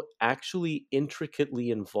so actually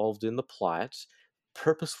intricately involved in the plot,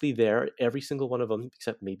 purposely there, every single one of them,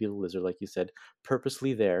 except maybe the Lizard, like you said,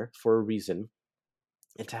 purposely there for a reason,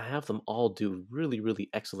 and to have them all do really,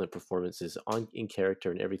 really excellent performances in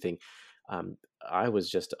character and everything, I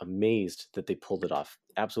was just amazed that they pulled it off.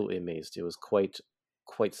 Absolutely amazed. It was quite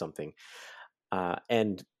something.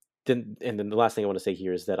 And then the last thing I want to say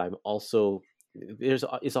here is that I'm also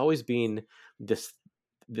it's always been this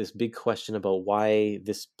big question about why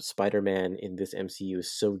this Spider-Man in this MCU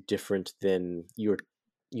is so different than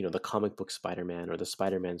the comic book Spider-Man or the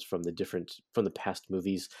Spider-Mans from the past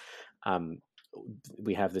movies. Um,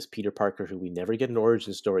 we have this Peter Parker who we never get an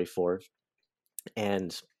origin story for,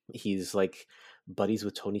 and he's like buddies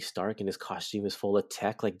with Tony Stark, and his costume is full of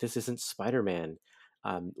tech. Like, this isn't Spider-Man.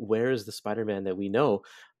 Where is the Spider-Man that we know?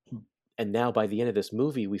 And now by the end of this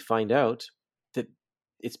movie, we find out that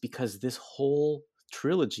it's because this whole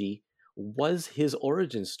trilogy was his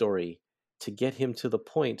origin story to get him to the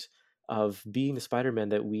point of being the Spider-Man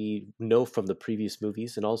that we know from the previous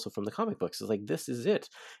movies and also from the comic books. It's like, this is it.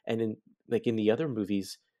 And in the other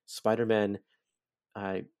movies, Spider-Man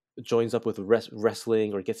joins up with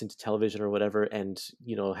wrestling or gets into television or whatever, and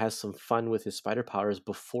has some fun with his spider powers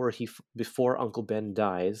before Uncle Ben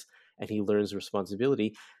dies and he learns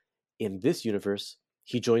responsibility. In this universe,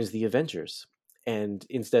 he joins the Avengers, and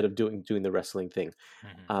instead of doing the wrestling thing.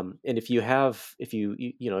 And if you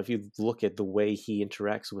look at the way he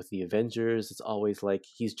interacts with the Avengers, it's always like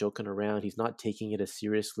he's joking around. He's not taking it as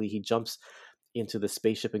seriously. He jumps into the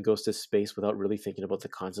spaceship and goes to space without really thinking about the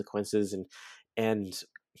consequences, and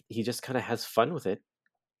he just kind of has fun with it.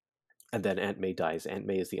 And then Aunt May dies. Aunt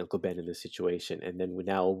May is the Uncle Ben in this situation, and then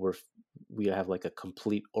we have like a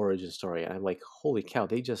complete origin story. And I'm like, holy cow!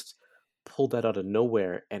 They just pulled that out of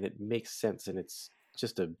nowhere, and it makes sense, and it's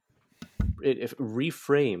just a it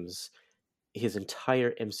reframes his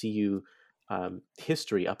entire MCU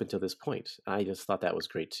history up until this point. I just thought that was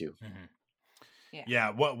great too.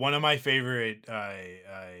 Yeah, one of my favorite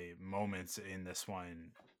moments in this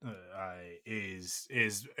one is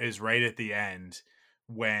right at the end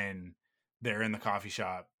when they're in the coffee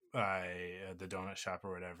shop, the donut shop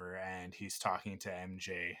or whatever, and he's talking to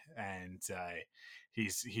MJ, and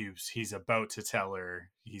he's about to tell her,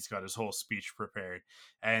 he's got his whole speech prepared,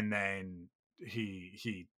 and then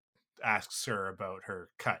he asks her about her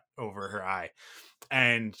cut over her eye,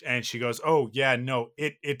 and she goes, oh yeah, no,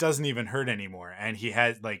 it doesn't even hurt anymore. And he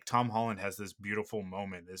has, like, Tom Holland has this beautiful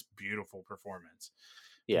moment, this beautiful performance,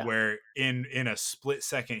 where in a split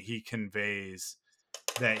second he conveys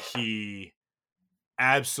that he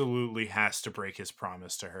absolutely has to break his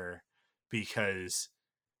promise to her, because,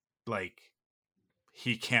 like,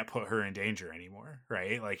 he can't put her in danger anymore,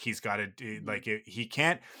 right? Like, he's got to, like, he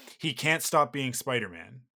can't stop being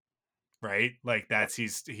Spider-Man, right? Like, that's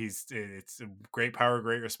it's a great power,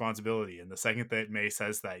 great responsibility, and the second that May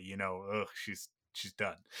says that, she's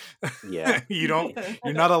done. Yeah. You're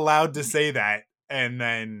not allowed to say that and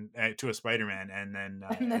then to a Spider-Man and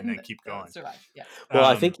then keep going. Survive. Yeah. Well,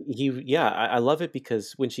 I think I love it,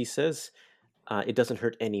 because when she says it doesn't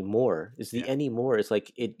hurt anymore, is the anymore is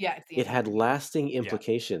like it had lasting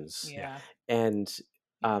implications. And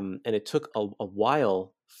it took a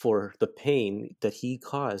while for the pain that he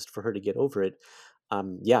caused for her to get over it.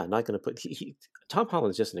 Not going to put Tom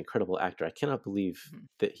Holland is just an incredible actor. I cannot believe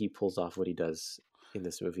that he pulls off what he does in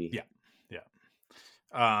this movie.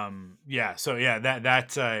 So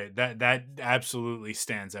that absolutely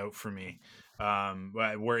stands out for me.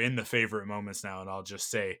 We're in the favorite moments now, and I'll just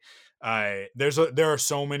say there are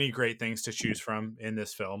so many great things to choose from in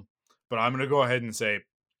this film, but I'm going to go ahead and say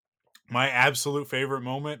my absolute favorite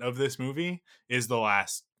moment of this movie is the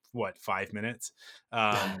last 5 minutes,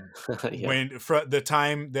 when the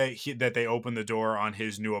time that they open the door on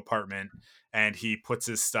his new apartment and he puts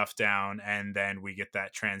his stuff down, and then we get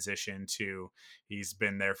that transition to he's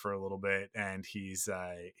been there for a little bit, and you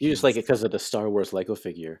just like it because of the Star Wars Lego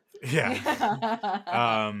figure.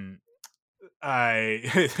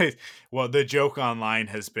 Well, the joke online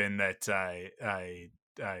has been that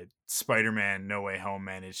Spider-Man No Way Home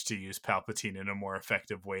managed to use Palpatine in a more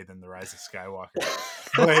effective way than The Rise of Skywalker.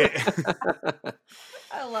 But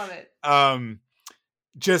I love it.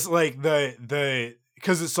 Just like the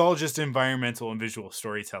because it's all just environmental and visual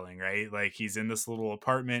storytelling, right? Like, he's in this little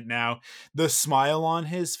apartment now. The smile on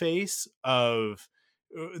his face of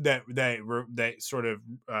that sort of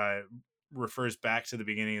refers back to the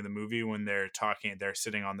beginning of the movie when they're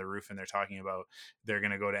sitting on the roof and they're talking about they're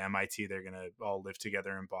going to go to MIT, they're going to all live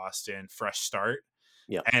together in Boston, fresh start.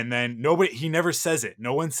 And then he never says it.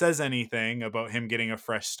 No one says anything about him getting a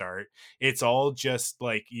fresh start. It's all just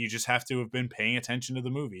like, you just have to have been paying attention to the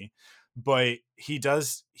movie. But he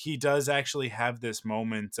does actually have this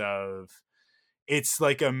moment of, it's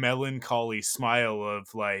like a melancholy smile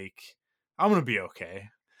of like, I'm going to be okay.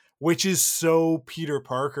 Which is so Peter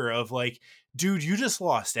Parker of like, dude, you just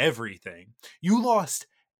lost everything. You lost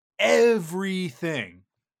everything.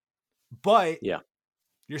 But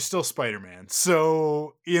you're still Spider-Man.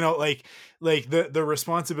 So, like the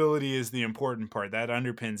responsibility is the important part that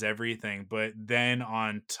underpins everything. But then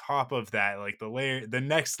on top of that, like the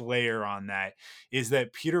next layer on that is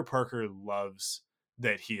that Peter Parker loves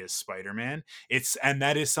that he is Spider-Man. And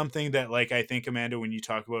that is something that, like, I think, Amanda, when you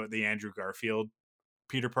talk about the Andrew Garfield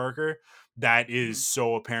Peter Parker, that is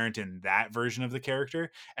so apparent in that version of the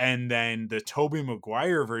character. And then the Tobey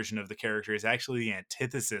Maguire version of the character is actually the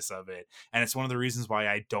antithesis of it. And it's one of the reasons why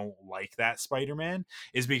I don't like that Spider-Man,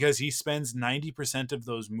 is because he spends 90% of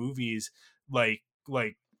those movies like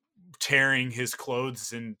tearing his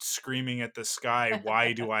clothes and screaming at the sky,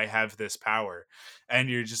 why do I have this power? And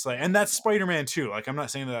you're just like, and that's Spider-Man too. Like, I'm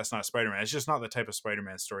not saying that that's not Spider-Man. It's just not the type of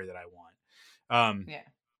Spider-Man story that I want.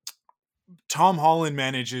 Tom Holland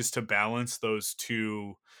manages to balance those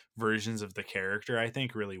two versions of the character, I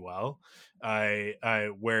think, really well.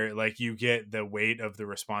 Where, like, you get the weight of the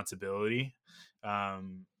responsibility,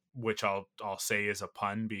 which I'll say is a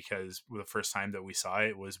pun, because the first time that we saw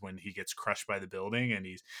it was when he gets crushed by the building, and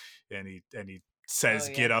he says,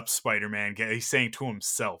 "Get up, Spider-Man." He's saying to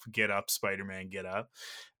himself, "Get up, Spider-Man, get up,"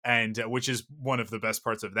 and which is one of the best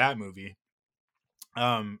parts of that movie.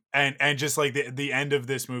 And just like the end of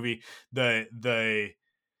this movie, the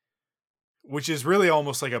which is really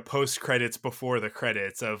almost like a post credits before the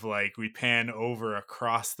credits of like we pan over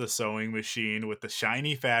across the sewing machine with the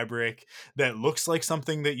shiny fabric that looks like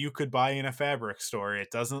something that you could buy in a fabric store. It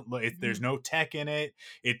doesn't look, there's no tech in it.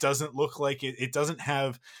 It doesn't look like it doesn't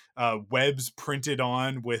have webs printed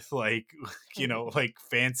on with like, you know, like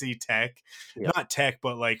fancy tech, Yeah. not tech,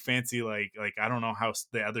 but like fancy, like I don't know how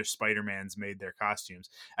the other Spider-Mans made their costumes.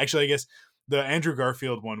 Actually, I guess the Andrew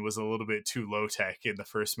Garfield one was a little bit too low tech in the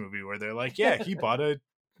first movie, where they're like, yeah, he bought a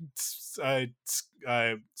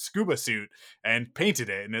scuba suit and painted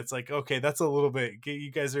it, and it's like, okay, that's a little bit,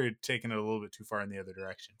 you guys are taking it a little bit too far in the other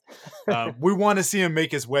direction. We want to see him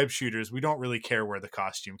make his web shooters. We don't really care where the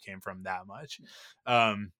costume came from that much.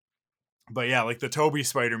 But yeah, like the Toby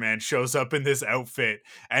Spider-Man shows up in this outfit,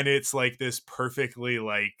 and it's like this perfectly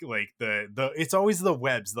like the it's always the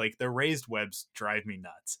webs, like the raised webs drive me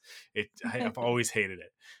nuts. I've always hated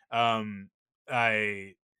it.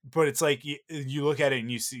 But it's like you look at it and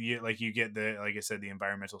you see, like, you get the, like I said, the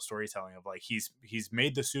environmental storytelling of like he's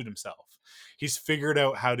made the suit himself. He's figured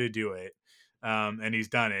out how to do it, and he's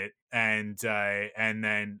done it, and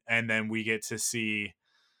then we get to see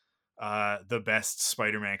the best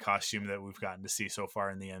Spider-Man costume that we've gotten to see so far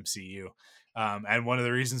in the MCU. And one of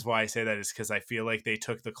the reasons why I say that is because I feel like they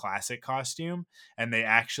took the classic costume and they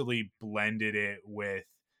actually blended it with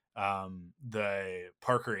the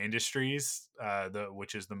Parker Industries,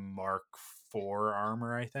 which is the Mark IV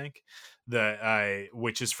armor, I think,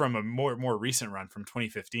 which is from a more recent run from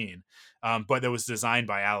 2015, but that was designed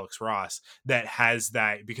by Alex Ross. That has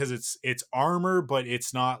that, because it's armor, but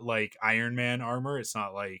it's not like Iron Man armor. It's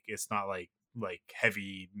not like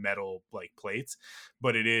heavy metal like plates,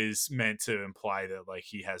 but it is meant to imply that like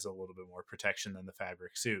he has a little bit more protection than the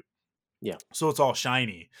fabric suit. Yeah. So it's all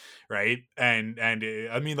shiny, right? And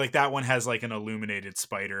I mean, like, that one has like an illuminated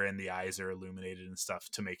spider, and the eyes are illuminated and stuff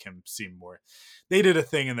to make him seem more. They did a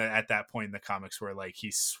thing at that point in the comics where like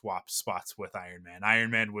he swapped spots with Iron Man.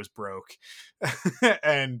 Iron Man was broke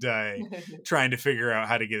and trying to figure out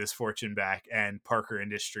how to get his fortune back, and Parker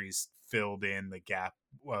Industries filled in the gap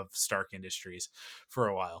of Stark Industries for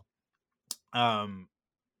a while.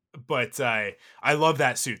 But I love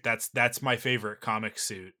that suit. That's my favorite comic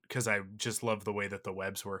suit, because I just love the way that the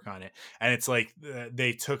webs work on it. And it's like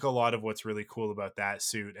they took a lot of what's really cool about that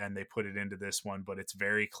suit and they put it into this one, but it's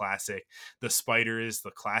very classic. The spider is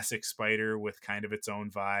the classic spider with kind of its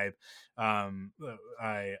own vibe.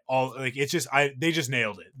 They just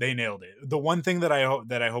nailed it. They nailed it. The one thing that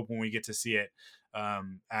I hope when we get to see it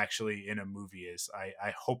actually in a movie is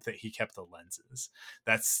I hope that he kept the lenses.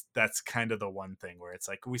 That's kind of the one thing where it's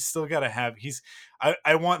like, we still gotta have,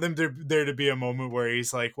 I want there to be a moment where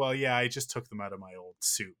he's like, well, yeah, I just took them out of my old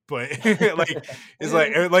suit, but like it's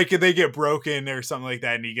like if they get broken or something like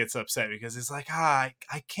that, and he gets upset because it's like, I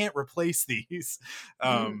can't replace these.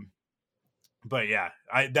 But yeah,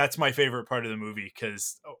 that's my favorite part of the movie,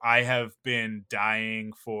 because I have been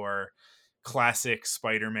dying for classic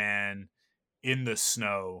Spider-Man in the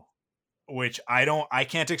snow, which I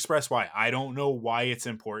can't express why. I don't know why it's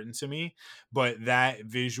important to me, but that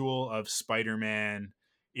visual of Spider-Man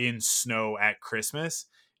in snow at Christmas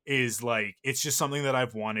is like, it's just something that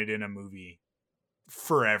I've wanted in a movie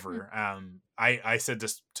forever. I said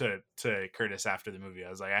this to Curtis after the movie.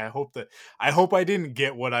 I was like, I hope I didn't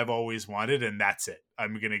get what I've always wanted, and that's it.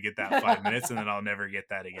 I'm gonna get that 5 minutes and then I'll never get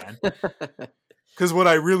that again. Because what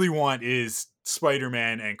I really want is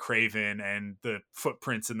Spider-Man and Kraven and the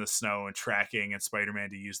footprints in the snow and tracking, and Spider-Man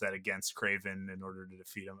to use that against Kraven in order to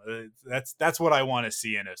defeat him. That's what I want to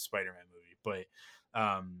see in a Spider-Man movie. But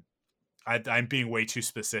I'm being way too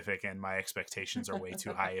specific, and my expectations are way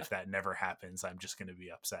too high. If that never happens, I'm just going to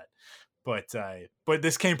be upset. But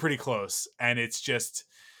this came pretty close, and it's just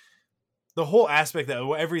the whole aspect that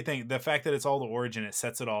everything, the fact that it's all the origin, it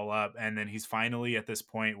sets it all up. And then he's finally at this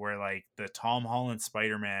point where like the Tom Holland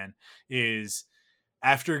Spider-Man is,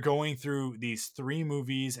 after going through these 3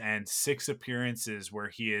 movies and 6 appearances where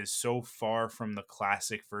he is so far from the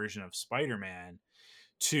classic version of Spider-Man,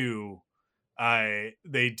 to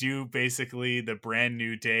they do basically the brand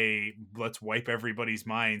new day, let's wipe everybody's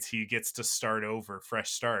minds, he gets to start over,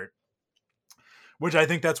 fresh start, which I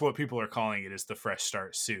think that's what people are calling it, is the fresh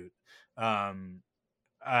start suit. And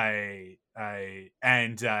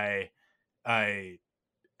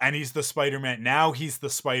he's the Spider-Man. Now he's the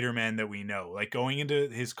Spider-Man that we know. Like, going into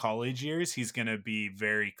his college years, he's going to be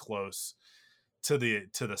very close to the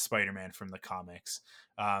Spider-Man from the comics.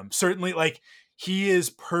 Certainly, like, he is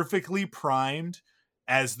perfectly primed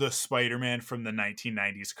as the Spider-Man from the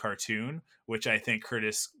 1990s cartoon, which I think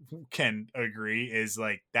Curtis can agree is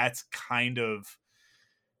like, that's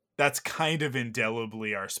that's kind of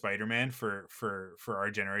indelibly our Spider-Man for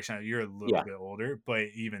our generation. You're a little Yeah. bit older, but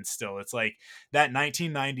even still, it's like that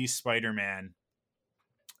 1990s Spider-Man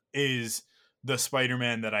is the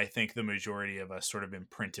Spider-Man that I think the majority of us sort of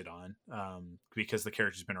imprinted on, because the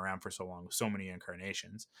character's been around for so long, so many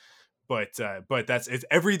incarnations. But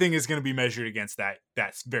everything is going to be measured against that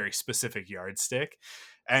very specific yardstick,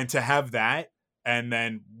 and to have that, and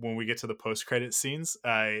then when we get to the post-credit scenes,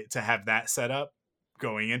 to have that set up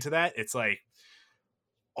going into that, it's like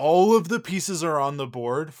all of the pieces are on the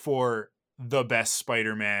board for the best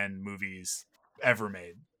Spider-Man movies ever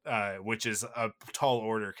made, which is a tall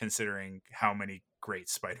order considering how many great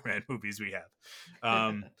Spider-Man movies we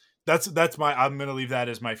have. That's my. I'm gonna leave that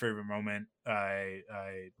as my favorite moment.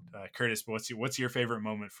 Curtis, what's your favorite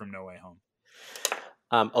moment from No Way Home?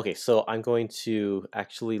 Okay, so I'm going to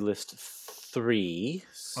actually list three.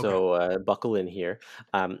 So buckle in here,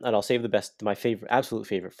 and I'll save my absolute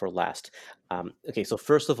favorite for last. Okay, so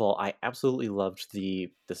first of all, I absolutely loved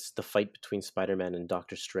the fight between Spider-Man and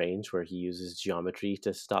Doctor Strange, where he uses geometry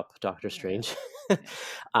to stop Doctor Strange.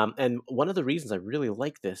 And one of the reasons I really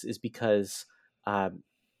like this is because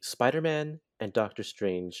Spider-Man and Doctor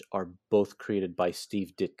Strange are both created by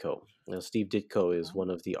Steve Ditko. Now, Steve Ditko is one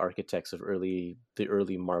of the architects of the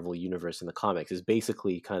early Marvel universe in the comics. Is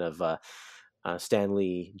basically kind of Stan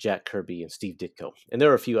Lee, Jack Kirby, and Steve Ditko. And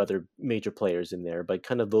there are a few other major players in there, but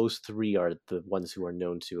kind of those three are the ones who are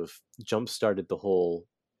known to have jump-started the whole,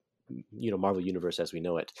 Marvel universe as we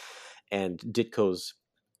know it. And Ditko's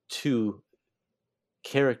two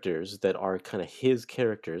characters that are kind of his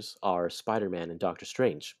characters are Spider-Man and Doctor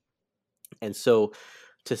Strange. And so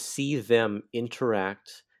to see them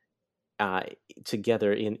interact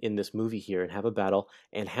together in this movie here and have a battle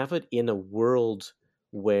and have it in a world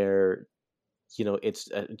where it's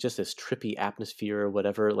just this trippy atmosphere or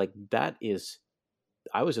whatever, like that is,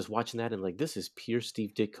 I was just watching that and like, this is pure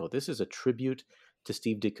Steve Ditko. This is a tribute to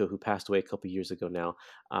Steve Ditko, who passed away a couple years ago now.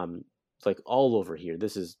 Like all over here,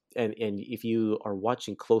 this is, and if you are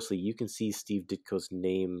watching closely, you can see Steve Ditko's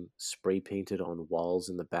name spray painted on walls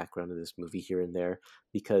in the background of this movie here and there,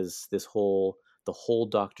 because the whole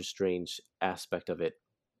Doctor Strange aspect of it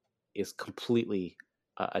is completely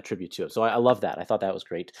a tribute to him. So I love that. I thought that was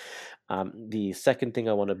great. The second thing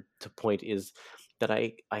I wanted to point is that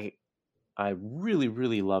I really,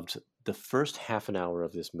 really loved the first half an hour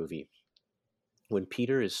of this movie when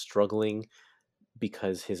Peter is struggling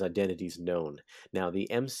because his identity is known. Now, the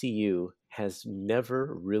MCU has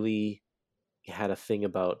never really had a thing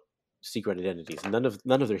about secret identities. None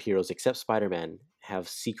of their heroes, except Spider-Man, have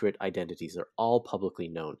secret identities. They're all publicly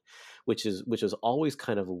known, which is always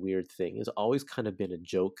kind of a weird thing. It's always kind of been a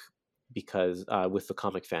joke because with the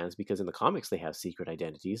comic fans, because in the comics they have secret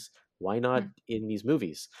identities. Why not in these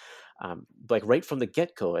movies? Like right from the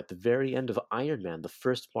get-go, at the very end of Iron Man, the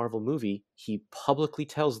first Marvel movie, he publicly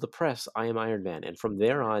tells the press, "I am Iron Man," and from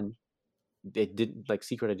there on, it didn't, like,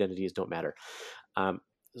 secret identities don't matter.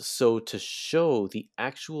 So to show the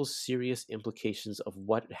actual serious implications of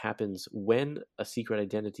what happens when a secret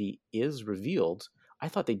identity is revealed, I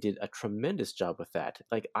thought they did a tremendous job with that.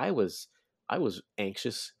 Like I was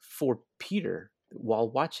anxious for Peter while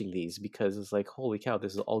watching these, because it's like, holy cow,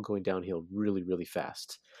 this is all going downhill really, really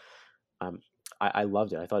fast. I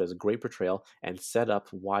loved it. I thought it was a great portrayal and set up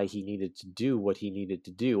why he needed to do what he needed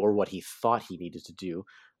to do, or what he thought he needed to do,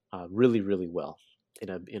 really, really well in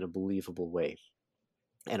a believable way.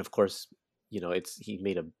 And of course, he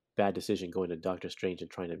made a bad decision going to Doctor Strange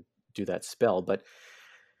and trying to do that spell, but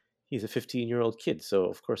he's a 15-year-old kid, so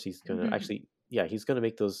of course he's gonna he's gonna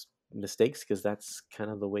make those mistakes because that's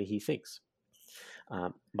kind of the way he thinks.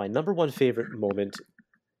 My number one favorite moment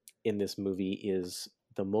in this movie is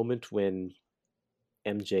the moment when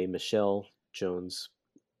MJ, Michelle Jones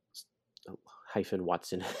hyphen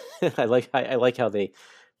Watson. I like how they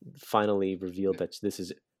finally revealed that this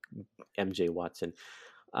is MJ Watson.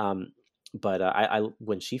 But I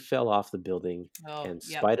when she fell off the building and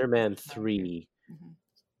Spider-Man 3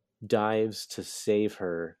 dives to save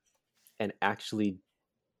her and actually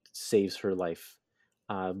saves her life.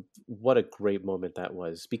 What a great moment that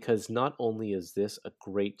was, because not only is this a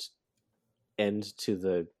great end to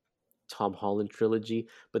the Tom Holland trilogy,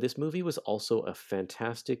 but this movie was also a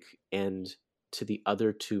fantastic end to the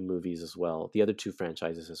other two movies as well, the other two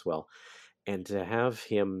franchises as well. And to have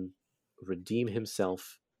him redeem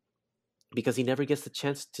himself, because he never gets the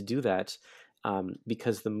chance to do that,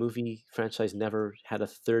 because the movie franchise never had a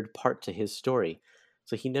third part to his story.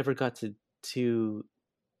 So he never got to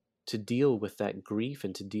deal with that grief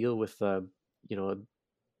and to deal with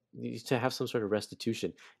to have some sort of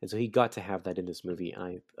restitution, and so he got to have that in this movie. And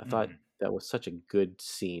I thought that was such a good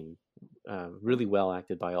scene, really well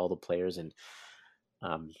acted by all the players, and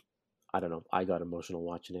I don't know, I got emotional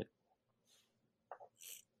watching it.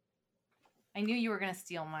 I knew you were gonna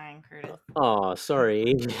steal mine, Curtis. Oh,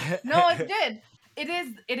 sorry. No, it did.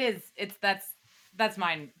 It is. That's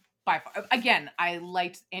mine by far. Again, I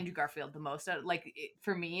liked Andrew Garfield the most.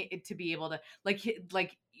 For me, to be able to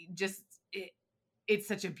it's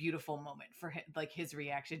such a beautiful moment for him, like his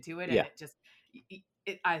reaction to it, and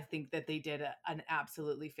I think that they did an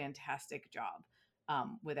absolutely fantastic job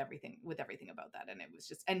with everything about that, and it was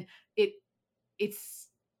just, and it's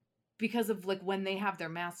because of like when they have their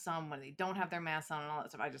masks on, when they don't have their masks on, and all that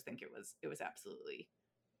stuff. I just think it was absolutely,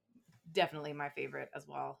 definitely my favorite as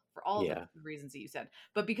well, for all the reasons that you said.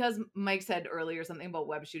 But because Mike said earlier something about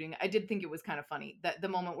web shooting, I did think it was kind of funny that the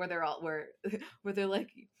moment where they're all where they're like,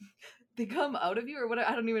 they come out of you or what,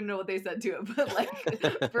 I don't even know what they said to it, but like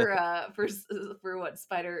for what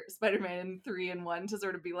Spider-Man 3 and 1 to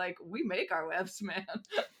sort of be like, we make our webs, man.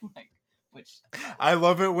 Like, which I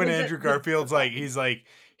love it when Andrew Garfield's like, he's like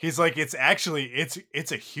it's actually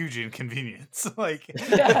it's a huge inconvenience. Like,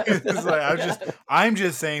 it's like I'm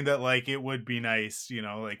just saying that like it would be nice, you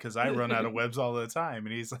know, like because I run out of webs all the time.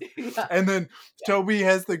 And he's like, and then Toby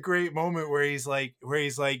has the great moment where he's like,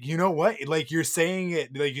 you know what, like you're saying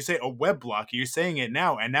it, like you say a web block, you're saying it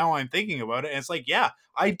now, and now I'm thinking about it, and it's like, yeah,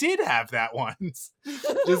 I did have that once.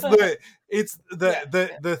 Just the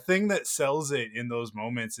thing that sells it in those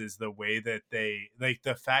moments is the way that they, like,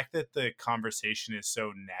 the fact that the conversation is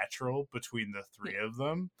so natural between the three of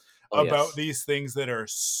them about these things that are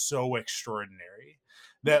so extraordinary,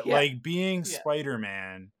 that like being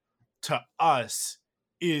Spider-Man to us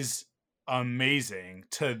is amazing,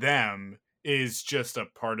 to them is just a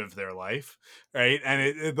part of their life, right?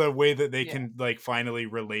 And the way that they can like finally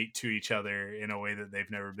relate to each other in a way that they've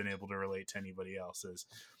never been able to relate to anybody else is,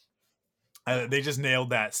 they just nailed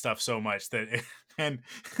that stuff so much that and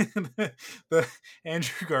the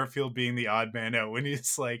Andrew Garfield being the odd man out when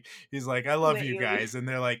he's like I love you guys, and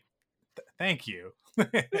they're like, thank you.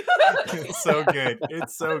 It's so good.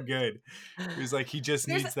 It's so good. He's like, he just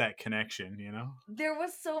needs that connection, you know? There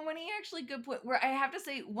was so many actually good points where I have to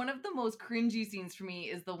say one of the most cringy scenes for me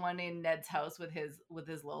is the one in Ned's house with his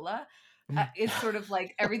Lola. It's sort of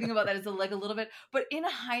like everything about that is like a little bit, but in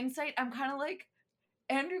hindsight, I'm kind of like,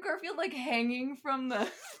 Andrew Garfield like hanging from the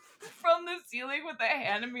ceiling with a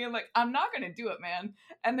hand and being like, I'm not gonna do it, man.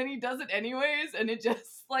 And then he does it anyways, and it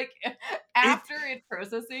just like after it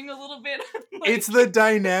processing a little bit. Like, it's the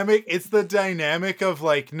dynamic of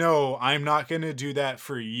like, no, I'm not gonna do that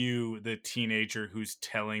for you, the teenager who's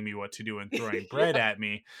telling me what to do and throwing bread at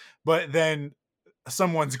me. But then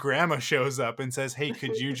someone's grandma shows up and says, hey,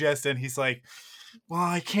 could you just, and he's like, well,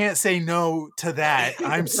 I can't say no to that.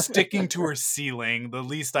 I'm sticking to her ceiling, the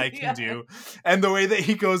least I can do. And the way that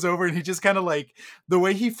he goes over and he just kind of like, the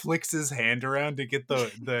way he flicks his hand around to get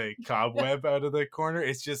the cobweb out of the corner,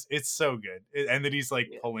 it's so good. And then he's like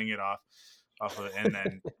pulling it off of it,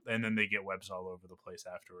 and then they get webs all over the place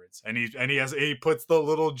afterwards. And he puts the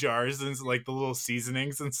little jars and like the little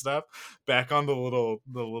seasonings and stuff back on the little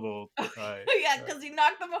because he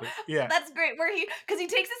knocked them off. Yeah, that's great. Because he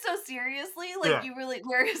takes it so seriously, like you really.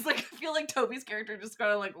 Whereas like I feel like Toby's character just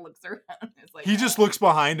kind of like looks around. It's like he just looks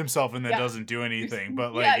behind himself and then doesn't do anything.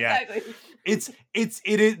 But like exactly.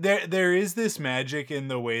 There is this magic in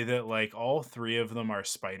the way that like all three of them are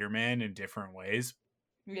Spider-Man in different ways.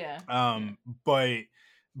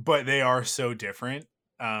 But they are so different.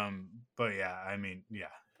 But yeah, I mean,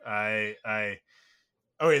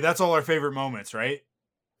 okay, that's all our favorite moments, right?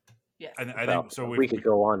 Yes. I think so. We could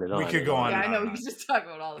go on and on. We could go on. I know. We could just talk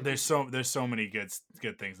about all of There's so many good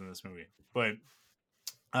things in this movie. But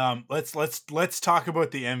let's talk about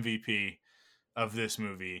the MVP of this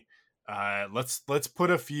movie. Let's put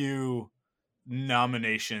a few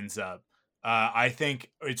nominations up. I think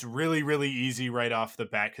it's really, really easy right off the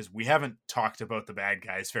bat because we haven't talked about the bad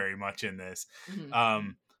guys very much in this. Mm-hmm.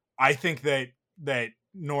 I think that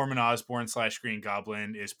Norman Osborn / Green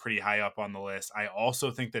Goblin is pretty high up on the list. I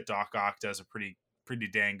also think that Doc Ock does a pretty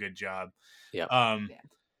dang good job.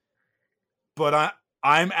 But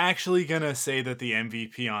I'm actually gonna say that the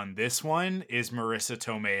MVP on this one is Marissa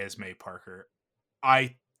Tomei as May Parker.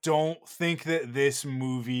 I don't think that this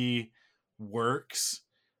movie works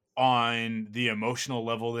on the emotional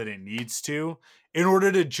level that it needs to in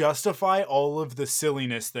order to justify all of the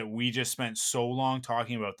silliness that we just spent so long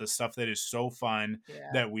talking about, the stuff that is so fun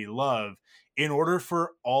that we love. In order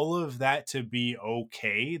for all of that to be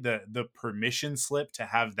okay, the permission slip to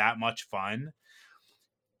have that much fun,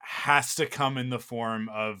 has to come in the form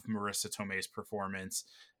of Marissa Tomei's performance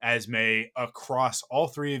as May across all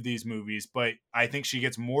three of these movies, but I think she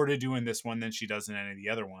gets more to do in this one than she does in any of the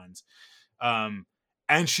other ones.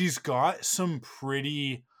 And she's got some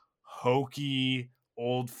pretty hokey,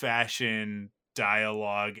 old-fashioned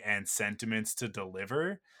dialogue and sentiments to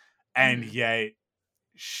deliver, and yet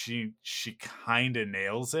she kind of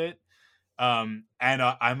nails it. And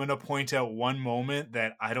I'm gonna point out one moment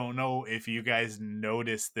that I don't know if you guys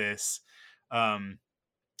noticed this, in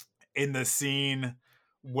the scene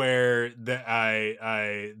where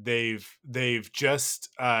they've just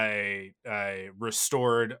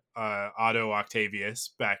restored Otto Octavius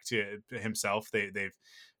back to himself. They've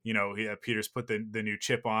Peter's put the new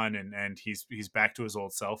chip on, and he's back to his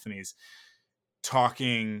old self, and he's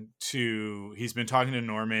been talking to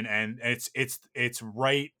Norman, and it's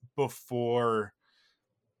right before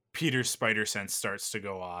Peter's spider sense starts to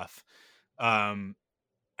go off.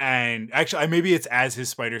 And actually, maybe it's as his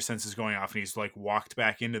spider sense is going off, and he's like walked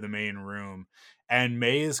back into the main room, and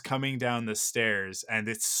May is coming down the stairs, and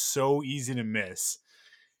it's so easy to miss.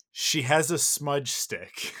 She has a smudge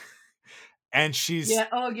stick, and she's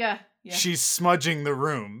she's smudging the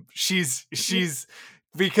room. She's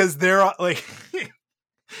because they're like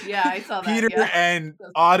yeah, I saw that. Peter and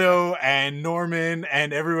Otto and Norman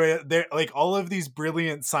and everybody, they're like all of these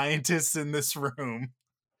brilliant scientists in this room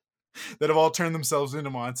that have all turned themselves into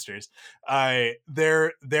monsters.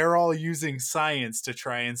 They're all using science to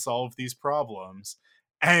try and solve these problems,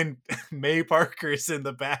 and May Parker's in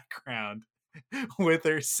the background with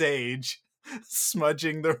her sage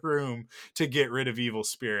smudging the room to get rid of evil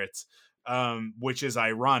spirits, which is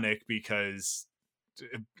ironic because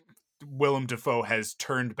Willem Dafoe has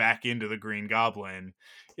turned back into the Green Goblin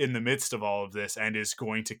in the midst of all of this and is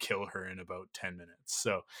going to kill her in about 10 minutes.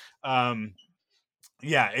 So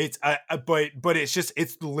yeah, it's but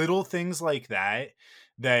it's little things like that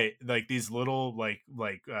like these little I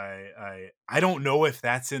don't know if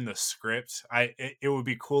that's in the script. It would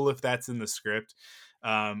be cool if that's in the script.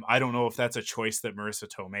 I don't know if that's a choice that Marissa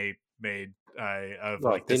Tomei made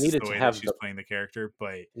this is the way that she's playing the character,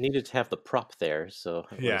 but needed to have the prop there, so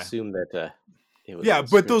I would assume that it was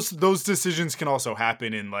but those decisions can also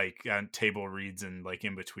happen in like on table reads and like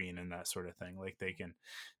in between and that sort of thing. Like they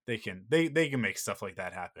can make stuff like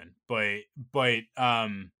that happen, but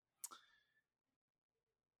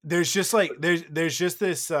there's just like there's just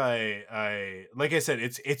this like I said,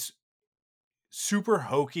 it's super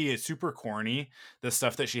hokey, it's super corny, the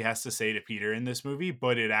stuff that she has to say to Peter in this movie,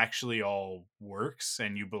 but it actually all works,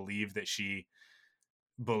 and you believe that she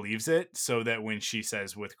believes it, so that when she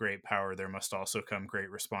says with great power there must also come great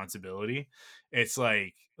responsibility, it's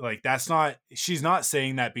like that's not, she's not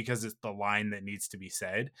saying that because it's the line that needs to be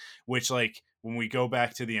said, which like when we go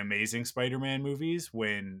back to the Amazing Spider-Man movies,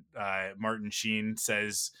 when Martin Sheen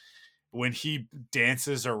says, when he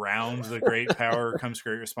dances around the great power comes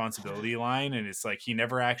great responsibility line, and it's like he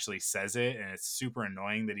never actually says it, and it's super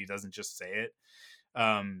annoying that he doesn't just say it.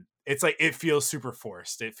 It's like it feels super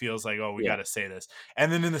forced. It feels like, oh, we got to say this.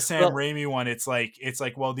 And then in the Sam Raimi one, it's like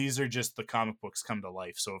well, these are just the comic books come to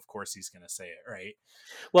life, so of course he's going to say it, right?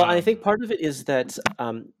 Well, I think part of it is that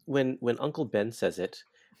when Uncle Ben says it,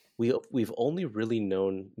 we've only really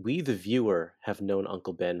known, we the viewer have known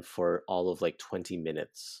Uncle Ben for all of like 20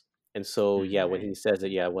 minutes. And so, when he says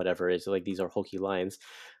it, whatever, it's like these are hokey lines.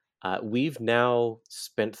 We've now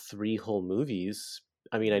spent 3 whole movies.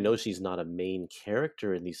 I mean, I know she's not a main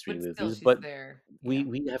character in these 3 movies, but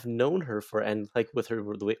we have known her for, and like with her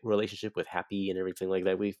relationship with Happy and everything like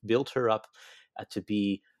that, we've built her up to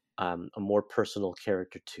be a more personal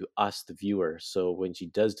character to us, the viewer. So when she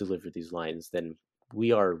does deliver these lines, then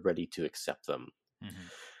we are ready to accept them.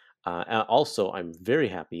 Also, I'm very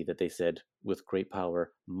happy that they said, with great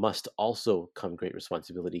power must also come great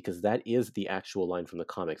responsibility, because that is the actual line from the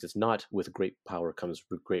comics. It's not with great power comes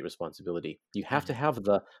great responsibility. You have to have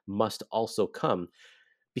the must also come,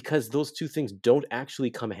 because those two things don't actually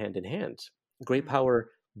come hand in hand. Great power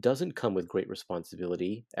doesn't come with great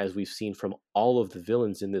responsibility, as we've seen from all of the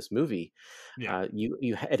villains in this movie.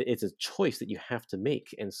 It's a choice that you have to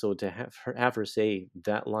make, and so to have her say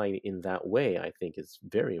that line in that way, I think is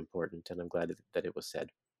very important, and I'm glad that it was said.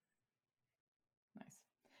 Nice.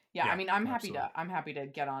 Yeah, I mean, I'm happy to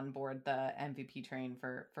get on board the MVP train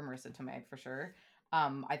for Marissa Tomei for sure.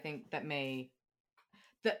 I think that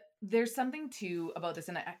there's something too about this,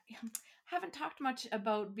 and I haven't talked much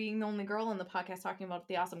about being the only girl in the podcast talking about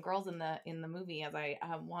the awesome girls in the movie, as I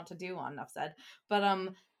want to do on Enough Said.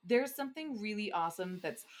 But there's something really awesome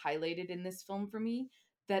that's highlighted in this film for me,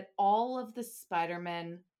 that all of the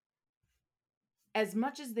Spider-Men, as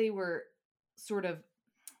much as they were sort of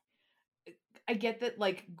I get that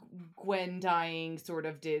like Gwen dying sort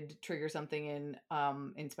of did trigger something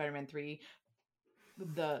in Spider-Man 3.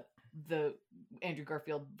 The Andrew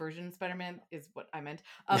Garfield version Spider-Man is what I meant.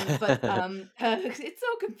 But it's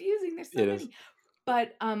so confusing. There's so many.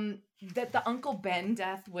 But that the Uncle Ben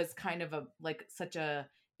death was kind of such a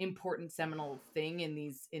important seminal thing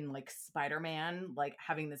in like Spider-Man, like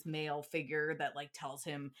having this male figure that like tells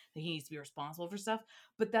him that he needs to be responsible for stuff.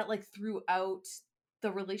 But that like throughout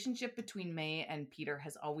the relationship between May and Peter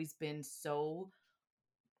has always been so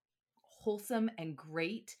wholesome and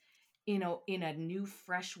great, in a new,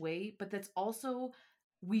 fresh way. But that's also,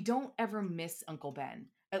 we don't ever miss Uncle Ben.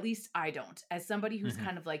 At least I don't. As somebody who's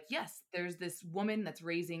kind of like, yes, there's this woman that's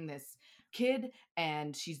raising this kid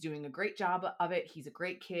and she's doing a great job of it. He's a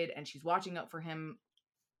great kid and she's watching out for him,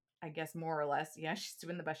 I guess, more or less. Yeah, she's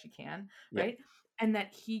doing the best she can, right? And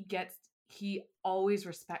that he always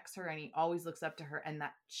respects her and he always looks up to her, and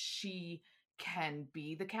that she can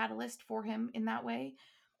be the catalyst for him in that way.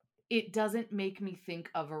 It doesn't make me think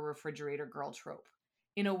of a refrigerator girl trope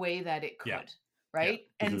in a way that it could, right?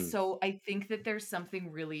 Yeah. And so I think that there's something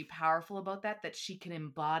really powerful about that she can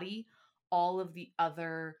embody all of the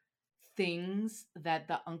other things that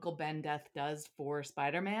the Uncle Ben death does for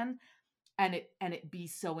Spider-Man, and it be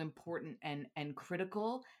so important and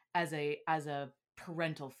critical as a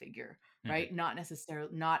parental figure, right? Not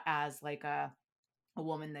as like a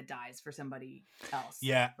woman that dies for somebody else.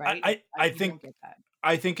 Yeah, right. I think get that.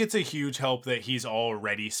 I think it's a huge help that he's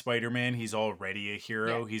already Spider-Man. He's already a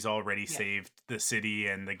hero. He's already saved the city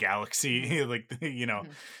and the galaxy, like,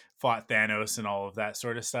 fought Thanos and all of that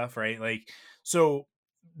sort of stuff, right? Like, so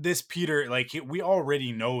this Peter, like, we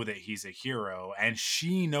already know that he's a hero, and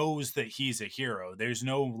she knows that he's a hero. There's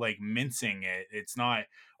no like mincing it. It's not,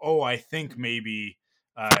 oh, I think maybe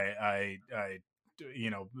Aunt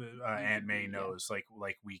May knows, like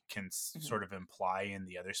we can sort of imply in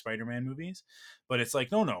the other Spider-Man movies, but it's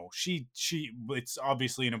like, no, she it's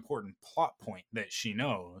obviously an important plot point that she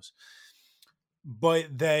knows,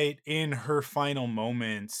 but that in her final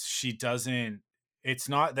moments, she doesn't, it's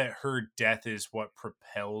not that her death is what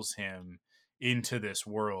propels him into this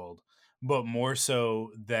world, but more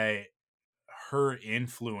so that her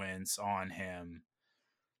influence on him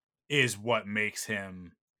is what makes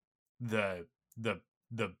him the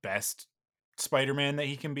best Spider-Man that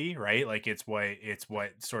he can be, right? Like it's what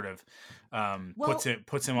sort of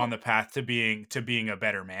puts him on the path to being a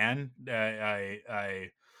better man.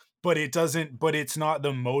 But it's not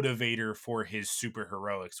the motivator for his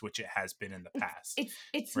superheroics, which it has been in the past.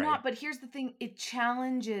 It's right? Not, but here's the thing, it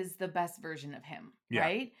challenges the best version of him,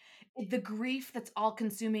 right? The grief that's all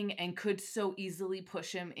consuming and could so easily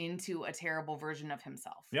push him into a terrible version of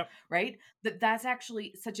himself. Right? That's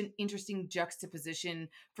actually such an interesting juxtaposition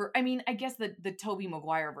for, I mean, I guess the Tobey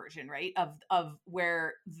Maguire version, right? Of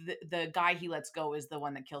where the guy he lets go is the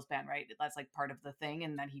one that kills Ben, right? That's like part of the thing.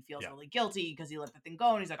 And then he feels really guilty because he let the thing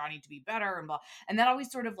go and he's like, I need to be better and blah. And that always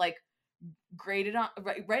sort of like graded on,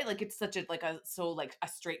 right? Like it's such a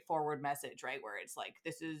straightforward message, right? Where it's like,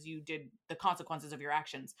 this is, you did the consequences of your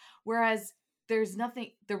actions. Whereas there was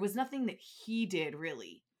nothing that he did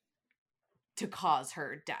really to cause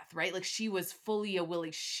her death, right? Like she was fully a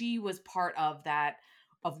willy. She was part of that,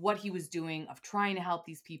 of what he was doing, of trying to help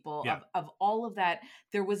these people, of all of that.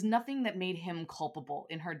 There was nothing that made him culpable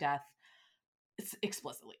in her death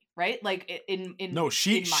explicitly, right? Like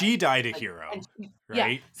she died a hero,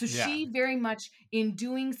 right? So she very much, in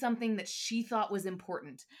doing something that she thought was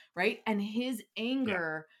important, right? And his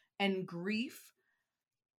anger and grief,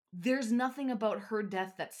 there's nothing about her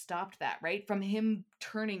death that stopped that, right? From him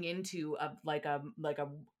turning into a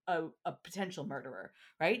potential murderer,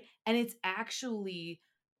 right? And it's actually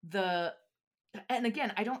and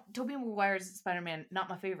again, Tobey Maguire's Spider-Man, not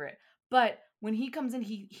my favorite, but when he comes in,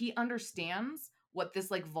 he understands what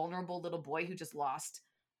this like vulnerable little boy who just lost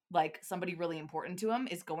like somebody really important to him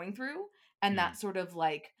is going through, and that sort of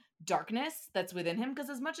like darkness that's within him.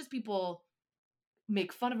 Because as much as people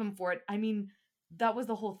make fun of him for it, I mean, that was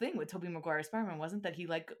the whole thing with Tobey Maguire's Spider-Man, wasn't that he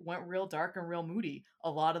like went real dark and real moody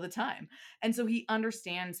a lot of the time. And so he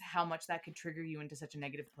understands how much that could trigger you into such a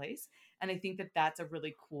negative place. And I think that that's a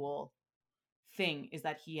really cool thing, is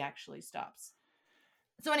that he actually stops.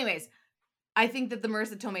 So anyways, I think that the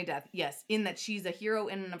Marissa Tomei death, yes, in that she's a hero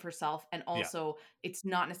in and of herself, and also it's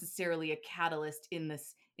not necessarily a catalyst in the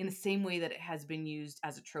same way that it has been used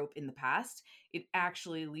as a trope in the past. It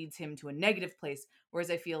actually leads him to a negative place,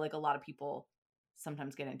 whereas I feel like a lot of people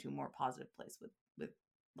sometimes get into a more positive place with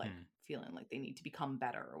like feeling like they need to become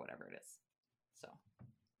better or whatever it is. So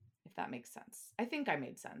if that makes sense. I think I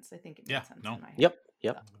made sense. I think it made sense in my head.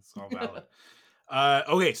 Yep. It's all valid.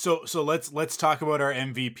 Okay, so let's talk about our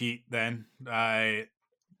MVP then.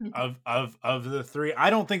 Of the three, I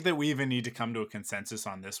don't think that we even need to come to a consensus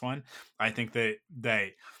on this one. I think that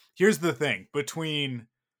here's the thing: between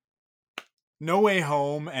No Way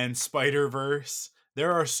Home and Spider-Verse,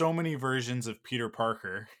 there are so many versions of Peter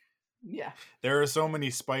Parker. Yeah. There are so many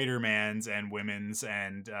Spider-Mans and women's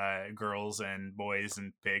and girls and boys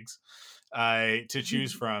and pigs to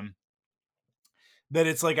choose from, that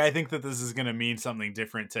it's like, I think that this is going to mean something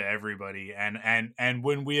different to everybody, and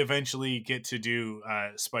when we eventually get to do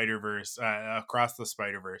Spider-Verse, Across the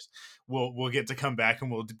Spider-Verse, we'll get to come back and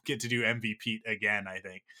we'll get to do MVP again, I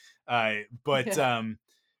think. But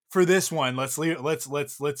for this one, let's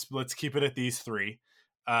keep it at these three.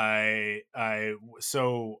 So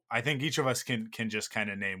I think each of us can just kind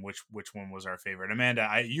of name which one was our favorite.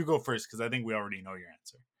 Amanda, you go first, because I think we already know your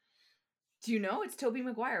answer. Do you know it's Tobey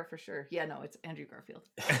Maguire for sure? Yeah, no, it's Andrew Garfield.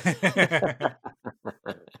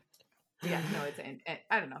 Yeah, no, it's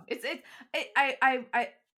I don't know.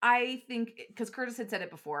 I think, because Curtis had said it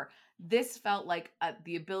before, this felt like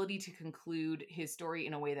the ability to conclude his story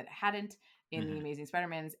in a way that it hadn't in the Amazing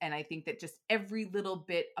Spider-Mans, and I think that just every little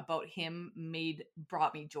bit about him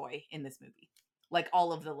brought me joy in this movie, like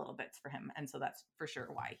all of the little bits for him, and so that's for sure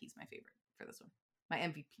why he's my favorite for this one, my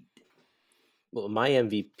MVP. Well, my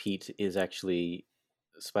MVP is actually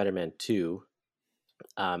Spider-Man 2.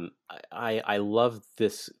 I love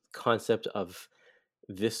this concept of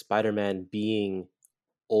this Spider-Man being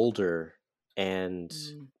older and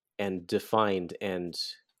defined and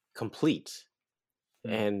complete.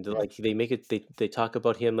 And like they talk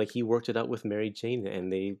about him like he worked it out with Mary Jane,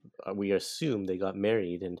 and we assume they got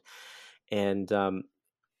married, and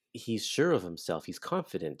he's sure of himself. He's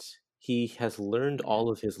confident. He has learned all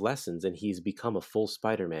of his lessons, and he's become a full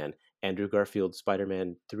Spider-Man. Andrew Garfield's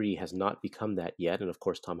Spider-Man 3 has not become that yet, and of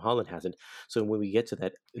course Tom Holland hasn't. So when we get to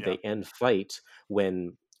that the end fight,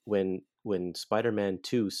 when Spider-Man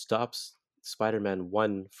 2 stops Spider-Man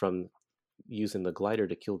 1 from using the glider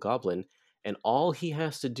to kill Goblin, and all he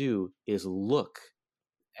has to do is look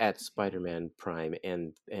at Spider-Man Prime,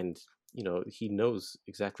 and he knows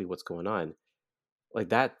exactly what's going on. Like,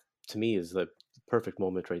 that to me is the perfect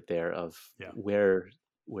moment right there of where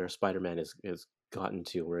Spider-Man is gotten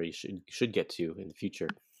to, where he should get to in the future.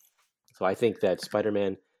 So I think that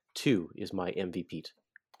Spider-Man 2 is my MVP.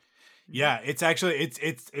 Yeah, it's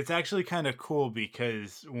actually kind of cool,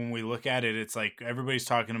 because when we look at it, it's like everybody's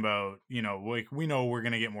talking about, like, we know we're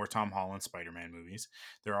gonna get more Tom Holland Spider-Man movies.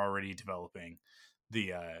 They're already developing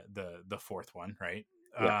the fourth one, right?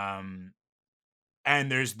 Yeah.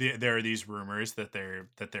 And there are these rumors that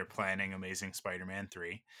they're planning Amazing Spider-Man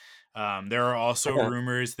 3. There are also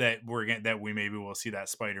rumors that we maybe will see that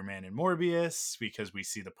Spider-Man in Morbius, because we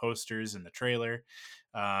see the posters in the trailer.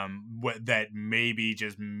 That maybe,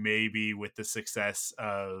 just maybe, with the success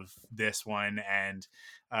of this one and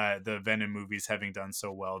the Venom movies having done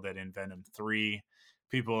so well, that in Venom 3,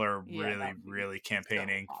 people are really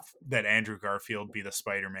campaigning that Andrew Garfield be the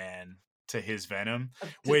Spider-Man to his Venom,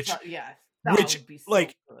 which would be so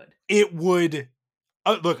like good. It would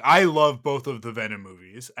look, I love both of the Venom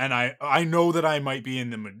movies, and I know that I might be in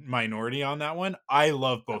the minority on that one. I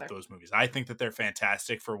love both those movies. I think that they're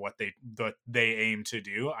fantastic for what they aim to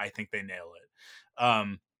do. I think they nail it.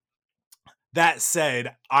 That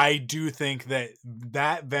said, I do think that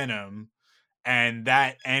Venom and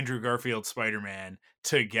that Andrew Garfield Spider-Man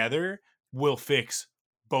together will fix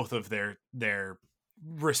both of their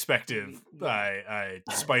respective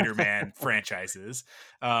Spider-Man franchises.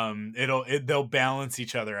 They'll balance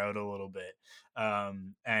each other out a little bit.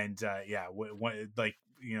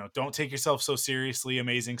 Don't take yourself so seriously,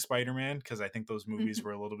 Amazing Spider-Man, because I think those movies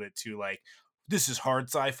were a little bit too like, this is hard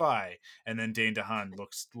sci-fi, and then Dane DeHaan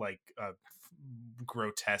looks like a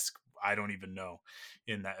grotesque, I don't even know,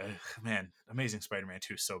 in that. Man, Amazing Spider-Man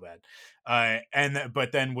 2 is so bad.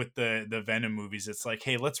 But then with the Venom movies, it's like,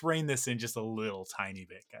 hey, let's rein this in just a little tiny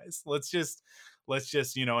bit, guys. Let's just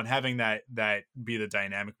and having that be the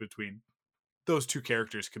dynamic between those two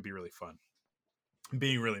characters could be really fun,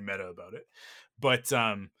 being really meta about it. But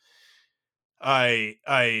I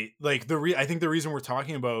think the reason we're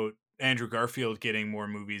talking about Andrew Garfield getting more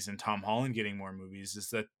movies and Tom Holland getting more movies is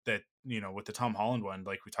that with the Tom Holland one,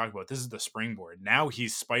 like we talked about, this is the springboard. Now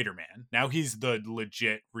he's Spider-Man. Now he's the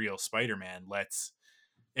legit real Spider-Man. Let's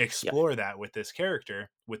explore that with this character,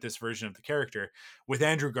 with this version of the character. With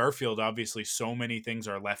Andrew Garfield, obviously so many things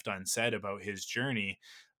are left unsaid about his journey.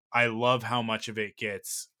 I love how much of it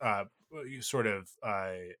gets sort of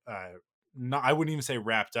not, I wouldn't even say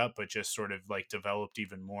wrapped up, but just sort of like developed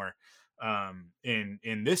even more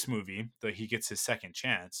in this movie, that he gets his second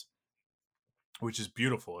chance. which is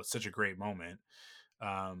beautiful. It's such a great moment.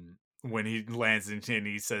 When he lands and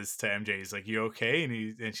he says to MJ, he's like, "You okay?"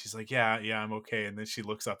 And she's like, "Yeah, I'm okay." And then she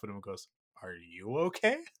looks up at him and goes, "Are you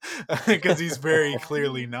okay?" Because he's very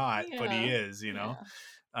clearly not, but he is, you know.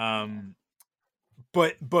 Um,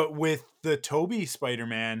 but with the Tobey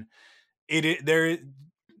Spider-Man, there,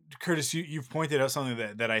 Curtis, you've pointed out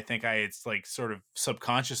something that I think I had like sort of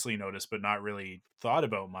subconsciously noticed but not really thought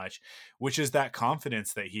about much, which is that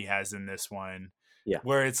confidence that he has in this one. Yeah.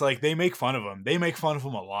 Where it's like they make fun of him. They make fun of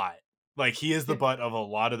him a lot. Like he is the butt of a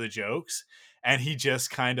lot of the jokes, and he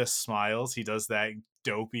just kind of smiles. He does that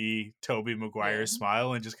dopey Tobey Maguire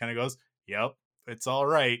smile and just kind of goes, "Yep, it's all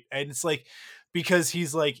right." And it's like, because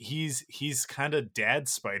he's like he's kind of dad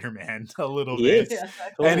Spider-Man a little bit,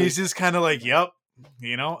 and he's just kind of like, "Yep,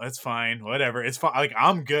 you know, it's fine, whatever, it's fine, like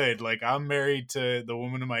I'm good, like I'm married to the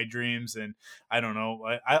woman of my dreams." And I don't know,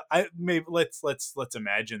 I maybe let's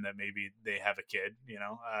imagine that maybe they have a kid, you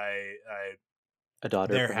know. A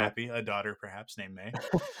daughter, they're perhaps. happy, a daughter perhaps named May.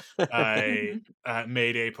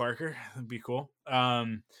 Mayday Parker would be cool.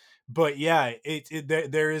 But yeah,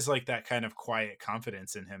 there is like that kind of quiet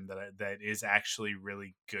confidence in him that is actually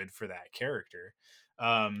really good for that character.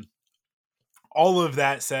 All of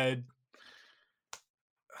that said,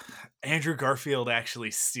 Andrew Garfield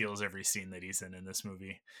actually steals every scene that he's in this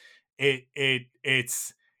movie.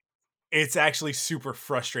 It's actually super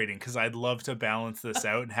frustrating because I'd love to balance this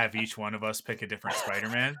out and have each one of us pick a different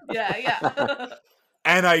Spider-Man. Yeah.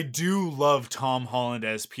 And I do love Tom Holland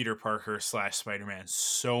as Peter Parker / Spider-Man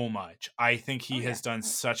so much. I think he has done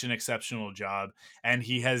such an exceptional job, and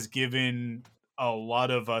he has given a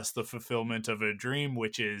lot of us the fulfillment of a dream,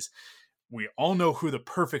 which is, we all know who the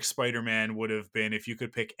perfect Spider-Man would have been if you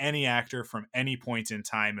could pick any actor from any point in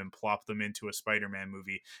time and plop them into a Spider-Man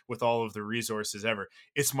movie with all of the resources ever.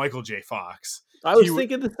 It's Michael J. Fox. I was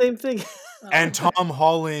thinking the same thing. And Tom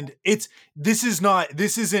Holland, this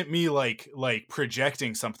isn't me like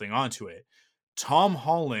projecting something onto it. Tom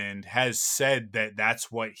Holland has said that that's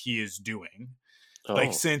what he is doing.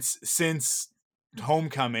 Like since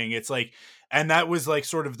Homecoming, it's like, and that was like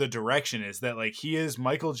sort of the direction, is that like he is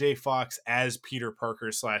Michael J. Fox as Peter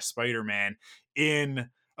Parker / Spider-Man in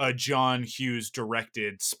a John Hughes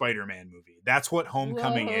directed Spider-Man movie. That's what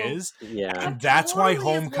Homecoming is. Yeah. And that's why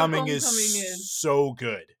Homecoming is so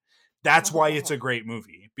good. That's why it's a great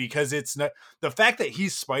movie, because it's not the fact that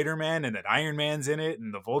he's Spider-Man and that Iron Man's in it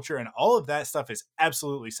and the Vulture and all of that stuff is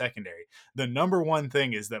absolutely secondary. The number one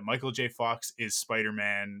thing is that Michael J. Fox is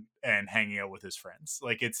Spider-Man and hanging out with his friends.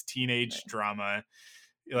 Like, it's teenage drama.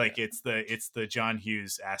 Like it's the John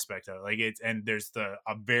Hughes aspect of it. Like and there's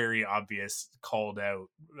a very obvious called out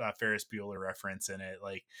Ferris Bueller reference in it.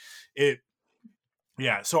 Like it,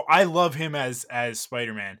 yeah. So I love him as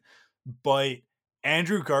Spider-Man, but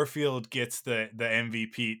Andrew Garfield gets the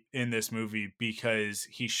MVP in this movie because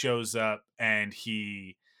he shows up and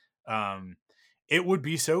it would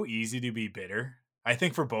be so easy to be bitter. I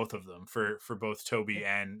think for both of them, for both Tobey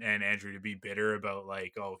and Andrew, to be bitter about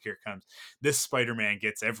like, oh, here comes this Spider-Man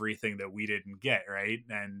gets everything that we didn't get, right?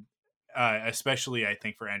 And especially I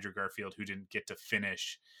think for Andrew Garfield, who didn't get to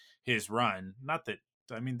finish his run. Not that,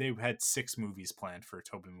 I mean, they had 6 movies planned for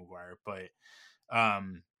Tobey Maguire, but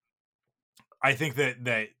I think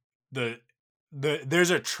that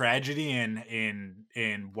there's a tragedy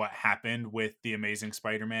in what happened with the Amazing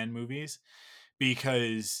Spider-Man movies,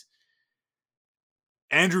 because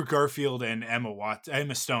Andrew Garfield and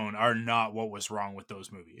Emma Stone are not what was wrong with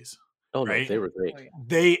those movies. Oh right? no, they were great.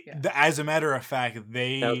 As a matter of fact, That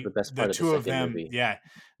was the best part the of two the of second them, movie. yeah,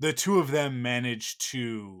 the two of them managed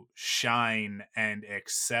to shine and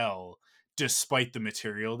excel despite the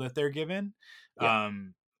material that they're given. Yeah.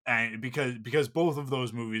 And because both of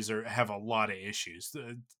those movies have a lot of issues,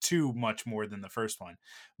 too much more than the first one,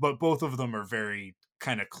 but both of them are very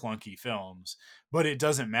kind of clunky films. But it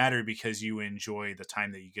doesn't matter, because you enjoy the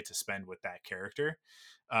time that you get to spend with that character.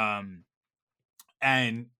 And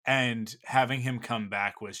having him come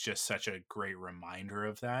back was just such a great reminder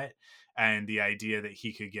of that, and the idea that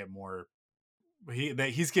he could get more, that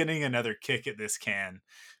he's getting another kick at this can,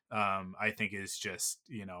 I think is just,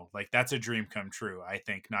 like, that's a dream come true. I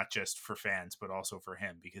think not just for fans but also for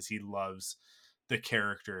him, because he loves the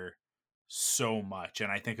character so much.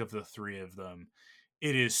 And I think of the three of them,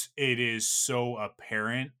 it is so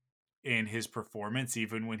apparent in his performance,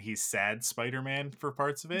 even when he's sad Spider-Man for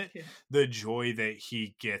parts of it, the joy that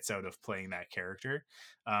he gets out of playing that character.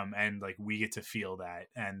 And like, we get to feel that,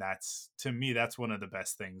 and that's, to me, that's one of the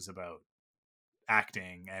best things about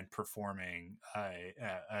acting and performing,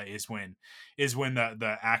 is when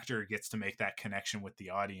the actor gets to make that connection with the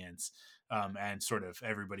audience, and sort of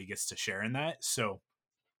everybody gets to share in that. So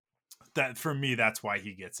that, for me, that's why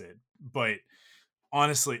he gets it. But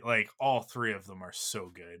honestly, like, all three of them are so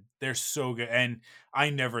good. They're so good, and I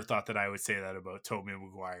never thought that I would say that about Tobey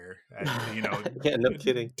Maguire. Yeah, no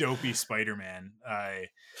kidding. Dopey Spider-Man.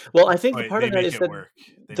 Well, I think the But part they of that make is it that work.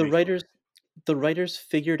 They the make it work. writers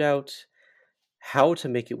figured out how to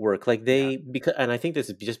make it work. Like Yeah. because, and I think this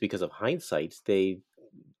is just because of hindsight, they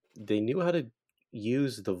knew how to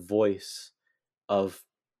use the voice of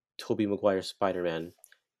Tobey Maguire's Spider-Man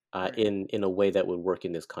Right. in a way that would work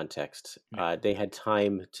in this context. Yeah. They had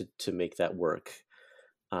time to make that work,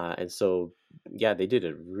 and so yeah, they did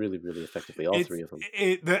it really, really effectively. All It's three of them.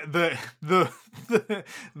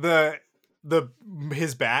 the the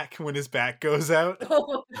his back, when his back goes out,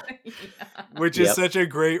 Oh, yeah. which is Yep. such a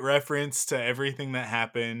great reference to everything that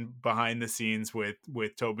happened behind the scenes with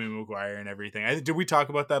Tobey Maguire and everything. Did we talk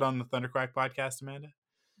about that on the Thunderquack podcast, Amanda?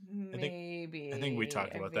 Maybe. I think we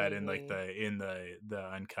talked about that in like the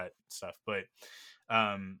uncut stuff, but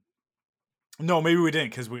no, maybe we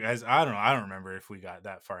didn't, because I don't know, I don't remember if we got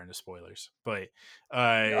that far into spoilers, but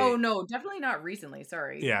Oh no, definitely not recently.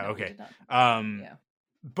 Sorry. yeah, No, we okay. did not talk about that. Yeah.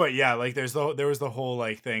 But yeah, like there was the whole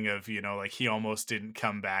like thing of, like he almost didn't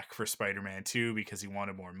come back for Spider-Man 2 because he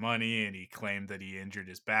wanted more money, and he claimed that he injured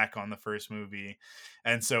his back on the first movie.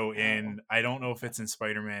 And so I don't know if it's in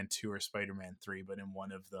Spider-Man 2 or Spider-Man 3, but in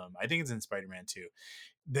one of them, I think it's in Spider-Man 2,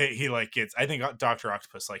 he like gets, I think Dr.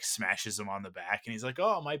 Octopus like smashes him on the back, and he's like,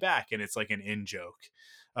 "Oh, my back." And it's like an in joke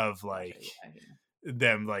of like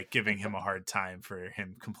them like giving him a hard time for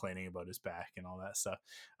him complaining about his back and all that stuff.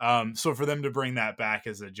 So for them to bring that back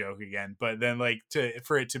as a joke again, but then like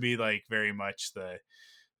for it to be like very much the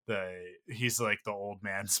he's like the old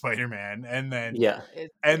man Spider-Man, and then Yeah.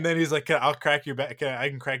 he's like, "I'll crack your back. I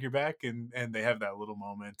can crack your back," and they have that little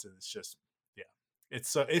moment, and it's just, yeah, it's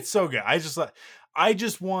so good. I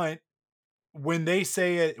just want, when they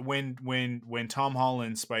say it, when Tom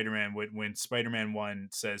Holland Spider-Man, when Spider-Man 1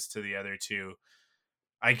 says to the other two,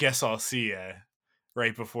 "I guess I'll see ya,"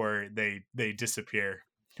 right before they disappear,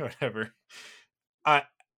 whatever. I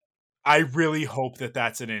really hope that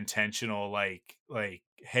that's an intentional like,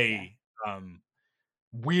 hey,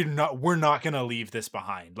 we're not gonna leave this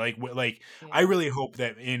behind. Like, I really hope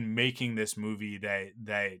that in making this movie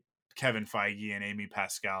that Kevin Feige and Amy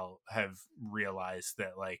Pascal have realized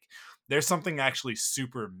that like there's something actually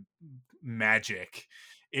super magic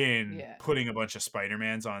in putting a bunch of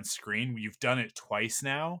Spider-Mans on screen. You've done it twice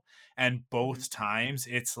now, and both times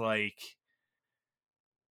it's like,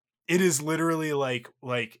 it is literally like,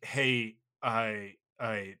 "Hey, I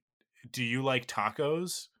do you like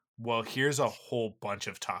tacos? Well, here's a whole bunch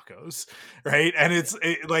of tacos," right? And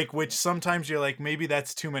like, which sometimes you're like, maybe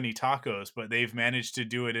that's too many tacos, but they've managed to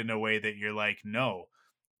do it in a way that you're like, "No,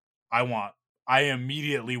 I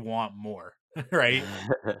immediately want more," right?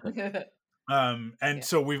 And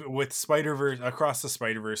so with Spider-Verse, Across the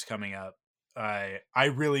Spider-Verse coming up, I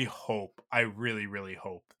really really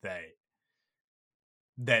hope that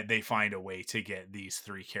they find a way to get these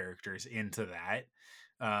three characters into that,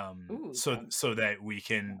 so that we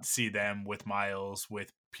can see them with Miles,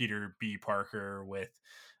 with Peter B. Parker, with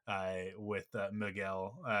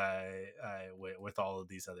Miguel, with all of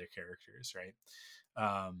these other characters, right?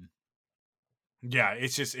 Yeah,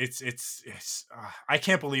 it's just it's I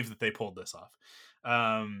can't believe that they pulled this off.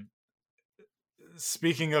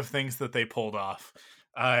 Speaking of things that they pulled off,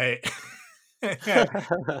 I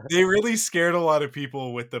they really scared a lot of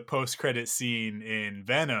people with the post-credit scene in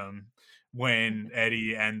Venom when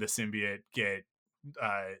Eddie and the symbiote get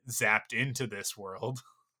zapped into this world.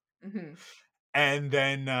 And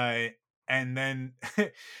then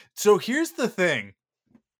so here's the thing.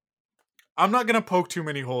 I'm not going to poke too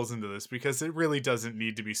many holes into this because it really doesn't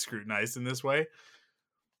need to be scrutinized in this way.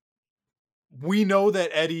 We know that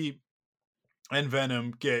Eddie and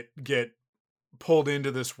Venom get pulled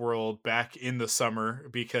into this world back in the summer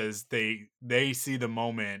because they see the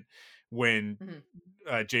moment when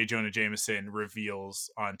J. Jonah Jameson reveals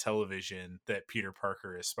on television that Peter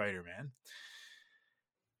Parker is Spider-Man.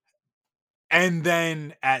 And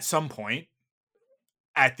then at some point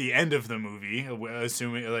at the end of the movie,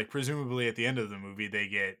 presumably at the end of the movie, they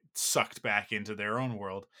get sucked back into their own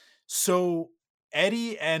world. So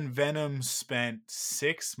Eddie and Venom spent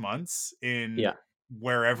 6 months in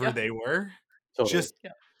wherever they were, just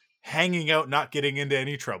hanging out, not getting into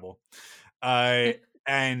any trouble. Yeah,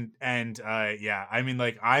 I mean,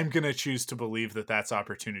 like, I'm gonna choose to believe that that's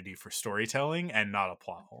opportunity for storytelling and not a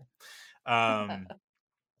plot hole.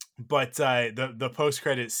 But the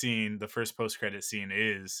post-credit scene, the first post-credit scene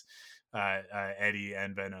is Eddie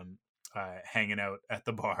and Venom hanging out at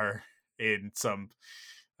the bar in some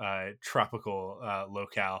tropical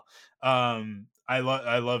locale. I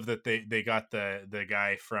love that they got the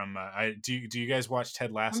guy from do you guys watch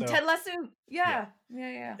Ted Lasso? Ted Lasso. Yeah.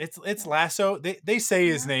 It's Lasso. They say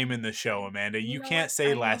his Yeah. name in the show, Amanda. You You know can't what?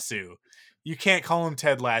 say I know. Lasso. You can't call him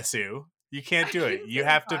Ted Lasso. You can't do it. You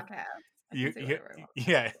have to.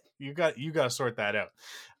 Yeah. You got to sort that out.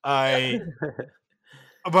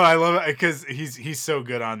 But I love it because he's so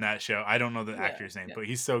good on that show. I don't know the actor's name, but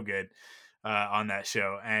he's so good on that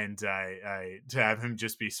show. And I to have him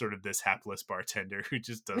just be sort of this hapless bartender who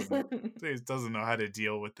just doesn't know how to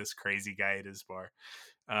deal with this crazy guy at his bar.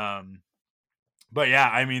 But yeah,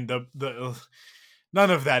 I mean the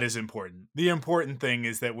none of that is important. The important thing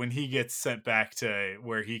is that when he gets sent back to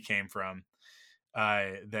where he came from,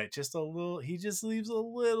 that he just leaves a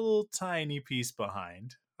little tiny piece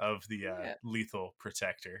behind of the lethal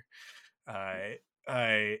protector. I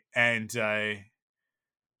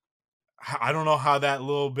don't know how that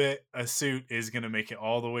little bit of suit is going to make it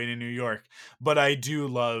all the way to New York, but I do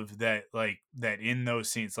love that, like, that in those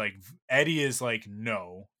scenes, like, Eddie is like,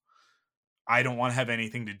 no, I don't want to have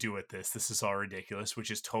anything to do with this. This is all ridiculous,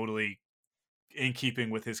 which is totally in keeping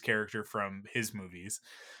with his character from his movies.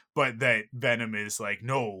 But that Venom is like,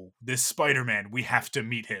 no, this Spider-Man, we have to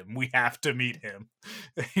meet him. We have to meet him.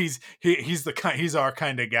 He's our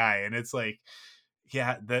kind of guy. And it's like,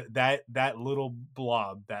 yeah, that little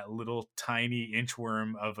blob, that little tiny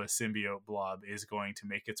inchworm of a symbiote blob is going to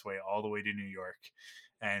make its way all the way to New York.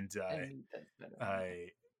 And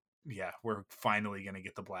yeah, we're finally going to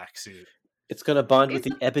get the black suit. It's going to bond with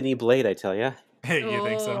the ebony blade, I tell you. Hey, you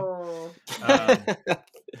think so?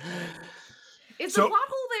 Is the plot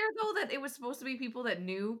hole there, though, that it was supposed to be people that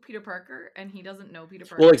knew Peter Parker and he doesn't know Peter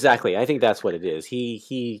Parker? Well, exactly. I think that's what it is.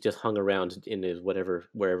 He just hung around in his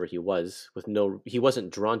wherever he was he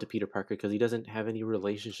wasn't drawn to Peter Parker because he doesn't have any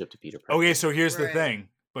relationship to Peter Parker. Okay, so here's the thing.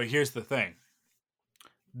 But here's the thing.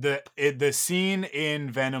 The scene in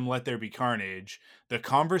Venom Let There Be Carnage, the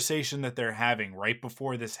conversation that they're having right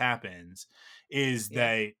before this happens is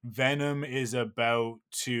that Venom is about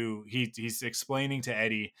to he's explaining to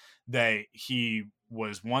Eddie that he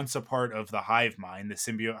was once a part of the hive mind, the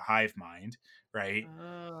symbiote hive mind, right?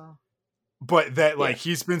 But that, like,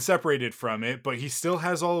 he's been separated from it, but he still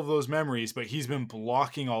has all of those memories, but he's been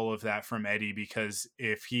blocking all of that from Eddie because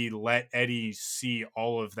if he let Eddie see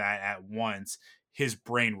all of that at once, his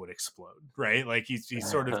brain would explode, right? Like he's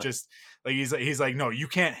sort of just like he's like, no, you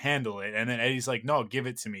can't handle it. And then Eddie's like, no, give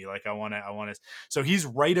it to me. Like I want to. So he's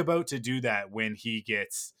right about to do that when he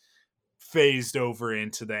gets phased over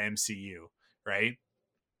into the MCU, right?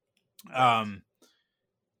 And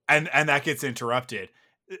that gets interrupted.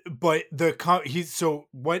 But so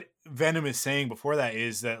what Venom is saying before that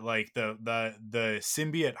is that, like, the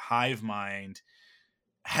symbiote hive mind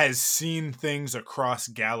has seen things across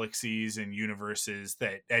galaxies and universes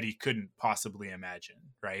that Eddie couldn't possibly imagine,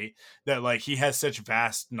 right? That, like, he has such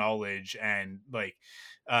vast knowledge and like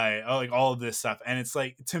all of this stuff. And it's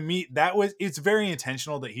like, to me, it's very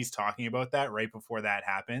intentional that he's talking about that right before that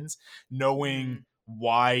happens, knowing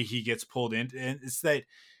why he gets pulled in. And it's that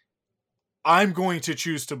I'm going to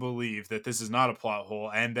choose to believe that this is not a plot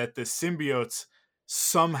hole and that the symbiotes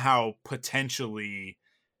somehow potentially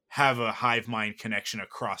have a hive mind connection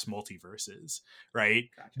across multiverses, right?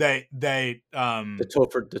 Gotcha. The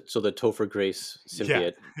Topher Grace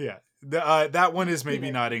symbiote. Yeah. That one is maybe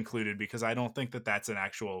not included because I don't think that's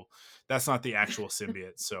not the actual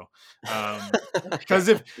symbiote. So, because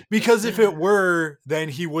if it were, then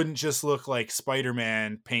he wouldn't just look like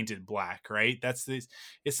Spider-Man painted black, right? That's the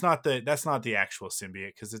actual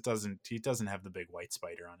symbiote because he doesn't have the big white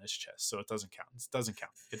spider on his chest, so it doesn't count.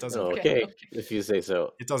 It doesn't. Okay, if you say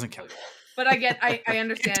so. It doesn't count. But I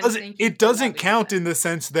understand. It doesn't count in the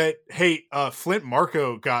sense that, hey, Flint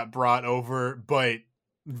Marko got brought over, but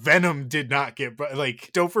Venom did not get,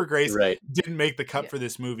 like, Topher Grace didn't make the cut for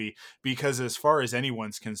this movie because, as far as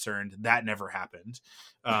anyone's concerned, that never happened.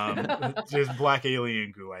 Just black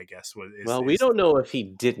alien goo, I guess. We don't know if he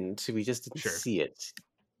didn't. We just didn't see it.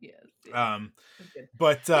 Yes.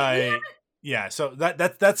 But yeah. So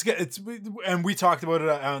that's it's, and we talked about it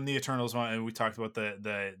on the Eternals one, and we talked about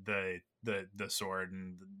the sword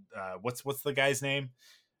and what's the guy's name?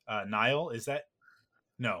 Nile, is that?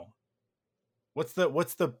 No. What's the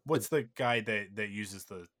guy that uses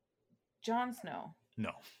the Jon Snow?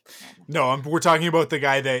 No, we're talking about the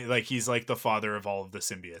guy that, like, he's like the father of all of the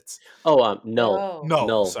symbiotes.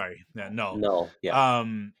 No. Sorry, no. No, yeah.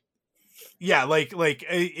 Yeah, like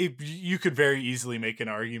you could very easily make an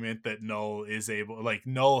argument that Null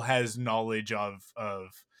has knowledge of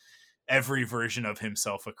every version of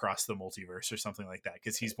himself across the multiverse or something like that,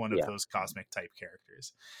 because he's one of Yeah. those cosmic type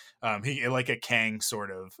characters. He like a Kang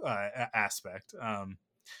sort of aspect.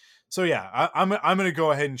 So yeah, I'm going to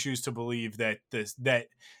go ahead and choose to believe that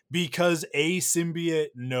because a symbiote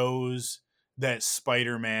knows that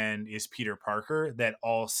Spider-Man is Peter Parker, that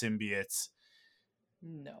all symbiotes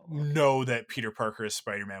know that Peter Parker is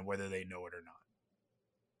Spider-Man, whether they know it or not.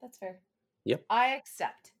 That's fair. Yep. I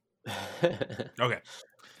accept. Okay.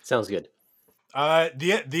 Sounds good.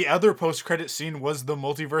 The other post-credit scene was the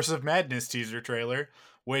Multiverse of Madness teaser trailer,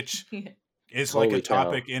 which is like Holy a cow.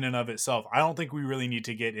 topic in and of itself. I don't think we really need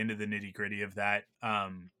to get into the nitty-gritty of that.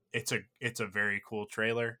 It's a very cool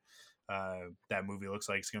trailer. That movie looks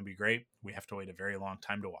like it's going to be great. We have to wait a very long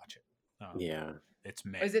time to watch it. Yeah. It's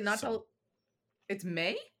May. Is it not till it's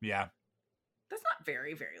May? Yeah. That's not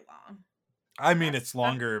very, very long. I mean, it's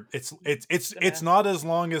longer. It's not as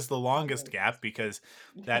long as the longest gap, because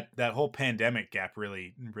that whole pandemic gap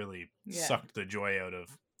really sucked the joy out of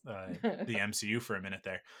the MCU for a minute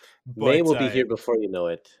there. But May will be here before you know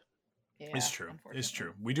it. Yeah, it's true. It's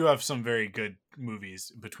true. We do have some very good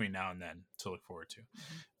movies between now and then to look forward to.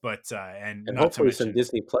 But and not hopefully to some mention,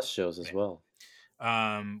 Disney Plus shows as well.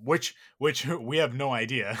 which we have no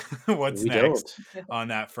idea what's We next don't. on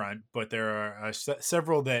that front, but there are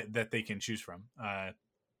several that they can choose from.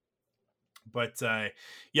 But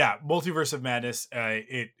yeah, Multiverse of Madness,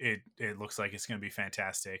 it looks like it's going to be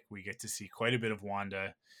fantastic. We get to see quite a bit of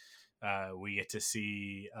Wanda. We get to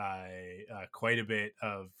see quite a bit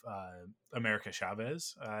of America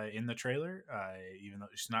Chavez in the trailer, even though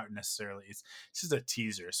she's not necessarily. It's just a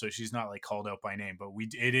teaser, so she's not like called out by name. But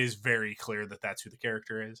it is very clear that that's who the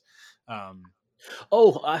character is.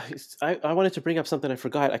 Oh, I wanted to bring up something I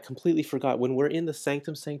forgot. I completely forgot. When we're in the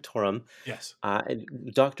Sanctum Sanctorum, Yes,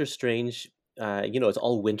 Doctor Strange, it's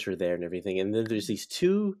all winter there and everything. And then there's these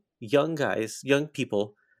two young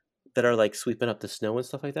people that are like sweeping up the snow and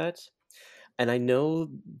stuff like that. And I know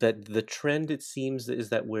that the trend, it seems, is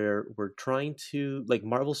that we're trying to, like,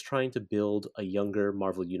 Marvel's trying to build a younger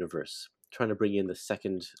Marvel universe, trying to bring in the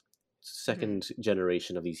second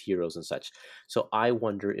generation of these heroes and such. So I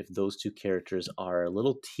wonder if those two characters are a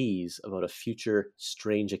little tease about a future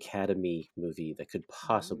Strange Academy movie that could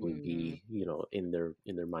possibly be, in their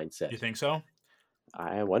mindset. you think so?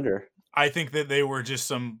 I wonder. I think that they were just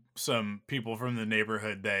some people from the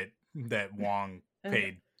neighborhood that Wong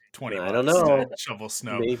paid $20 I don't know. to shovel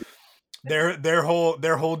snow. Maybe. Their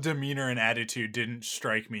whole demeanor and attitude didn't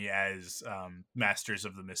strike me as masters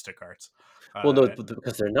of the mystic arts. Well, no,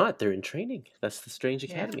 because they're not. They're in training. That's the Strange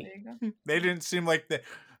Academy. They didn't seem like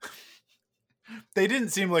they didn't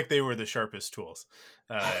seem like they were the sharpest tools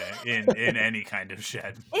in any kind of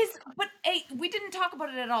shed. But hey, we didn't talk about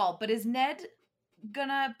it at all. But is Ned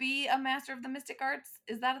gonna be a master of the mystic arts?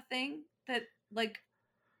 Is that a thing that like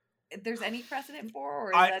there's any precedent for,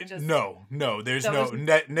 or is that just no? There's no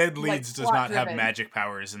Ned Leeds does not have magic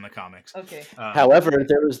powers in the comics. Okay. However,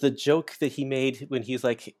 there was the joke that he made when he's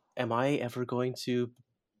like, "Am I ever going to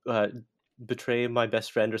betray my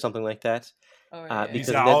best friend?" or something like that.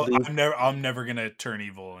 Because I'm never gonna turn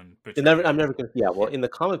evil and betray. I'm never gonna. Yeah, well, in the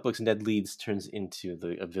comic books, Ned Leeds turns into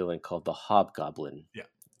a villain called the Hobgoblin. Yeah.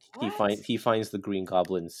 He finds the Green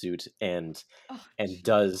Goblin suit and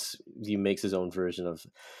he makes his own version of.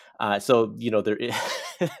 So there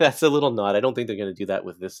that's a little nod. I don't think they're going to do that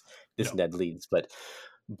with this no. Ned Leeds, but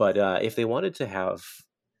if they wanted to have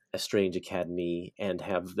a Strange Academy and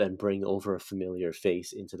then bring over a familiar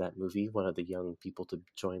face into that movie, one of the young people to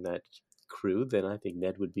join that crew, then I think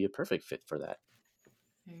Ned would be a perfect fit for that.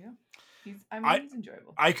 There you go. He's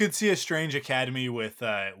enjoyable. I could see a Strange Academy with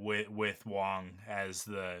Wong as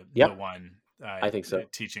the one. I think so.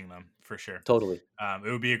 Teaching them for sure. Totally.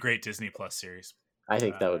 It would be a great Disney Plus series. I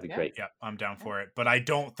think that would be great. Yeah, I'm down for it. But I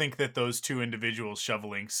don't think that those two individuals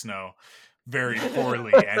shoveling snow very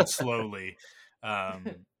poorly and slowly.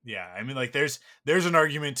 Yeah, I mean, like there's an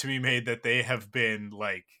argument to be made that they have been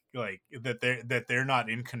like that they're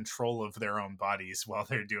not in control of their own bodies while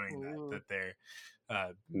they're doing that they're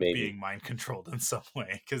being mind controlled in some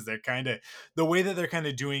way, because they're kind of the way that they're kind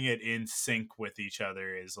of doing it in sync with each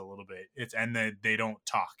other is a little bit they don't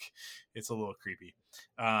talk. It's a little creepy.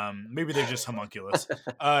 Maybe they're just homunculus.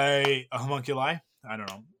 A homunculi. I don't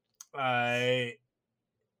know.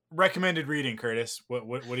 Recommended reading, Curtis.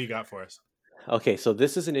 What do you got for us? Okay, so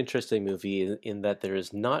this is an interesting movie in that there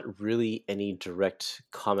is not really any direct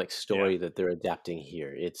comic story that they're adapting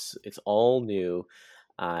here. It's all new.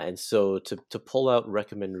 And so to pull out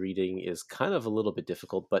recommend reading is kind of a little bit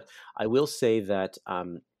difficult, but I will say that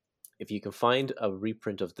if you can find a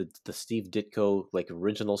reprint of the Steve Ditko like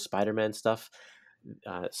original Spider-Man stuff,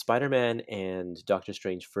 Spider-Man and Doctor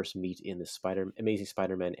Strange first meet in the Amazing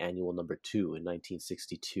Spider-Man Annual #2 in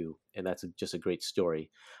 1962, and that's just a great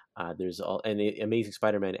story. Amazing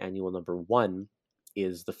Spider-Man Annual #1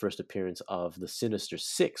 is the first appearance of the Sinister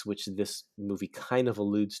Six, which this movie kind of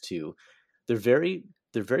alludes to. They're very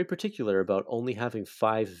particular about only having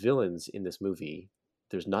 5 villains in this movie.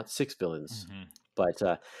 There's not 6 villains, but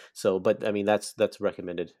I mean that's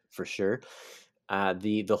recommended for sure.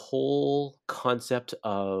 The whole concept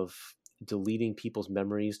of deleting people's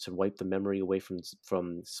memories to wipe the memory away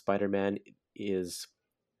from Spider-Man is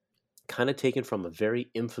kind of taken from a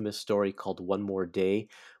very infamous story called One More Day,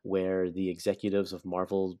 where the executives of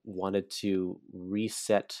Marvel wanted to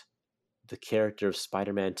reset the character of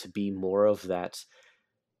Spider-Man to be more of that,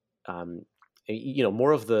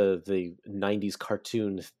 more of the 90s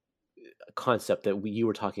cartoon concept that you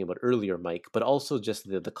were talking about earlier, Mike, but also just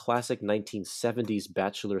the classic 1970s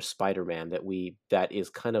bachelor Spider-Man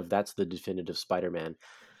that's the definitive Spider-Man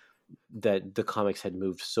that the comics had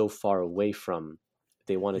moved so far away from.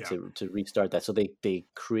 They wanted to restart that. So they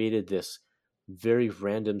created this very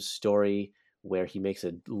random story where he makes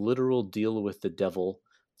a literal deal with the devil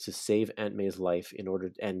to save Aunt May's life in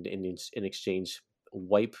exchange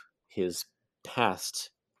wipe his past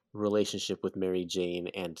relationship with Mary Jane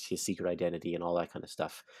and his secret identity and all that kind of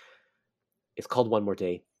stuff. It's called One More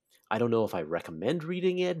Day. I don't know if I recommend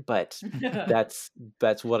reading it, but that's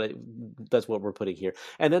what we're putting here.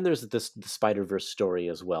 And then there's the Spider-Verse story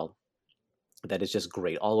as well. That is just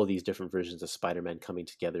great. All of these different versions of Spider-Man coming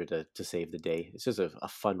together to save the day. It's just a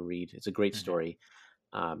fun read. It's a great story.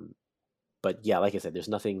 But yeah, like I said, there's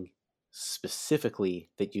nothing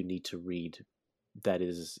specifically that you need to read that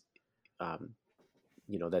is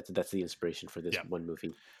that's the inspiration for this one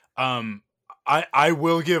movie. I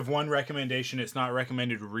will give one recommendation. It's not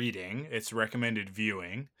recommended reading, it's recommended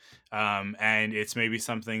viewing. And it's maybe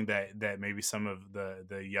something that maybe some of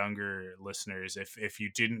the younger listeners, if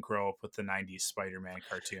you didn't grow up with the 90s Spider-Man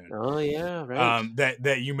cartoon,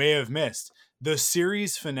 that you may have missed. The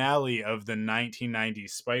series finale of the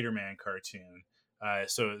 1990s Spider-Man cartoon,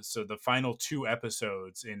 so the final 2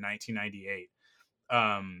 episodes in 1998,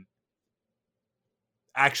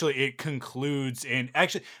 actually it concludes in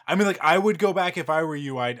I would go back if I were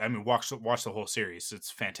you. Watch the whole series.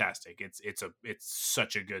 It's fantastic. It's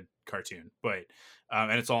such a good cartoon, but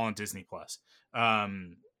and it's all on Disney Plus.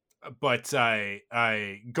 But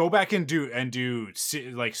I go back and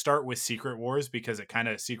start with Secret Wars, because it kind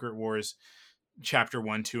of Secret Wars chapter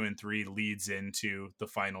 1, 2, and 3 leads into the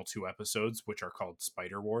final 2 episodes, which are called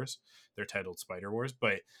Spider Wars. They're titled Spider Wars,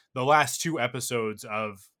 but the last 2 episodes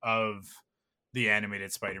of the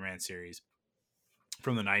animated Spider-Man series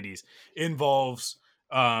from the 90s involves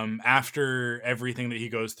after everything that he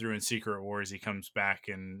goes through in Secret Wars, he comes back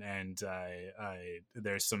and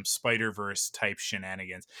there's some Spider-Verse type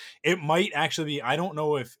shenanigans. It might actually be, I don't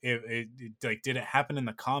know if it did it happen in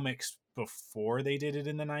the comics before they did it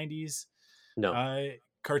in the 90s? No.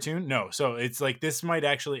 Cartoon? No. So it's this might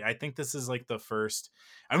actually, I think this is the first.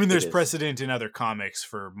 There's precedent in other comics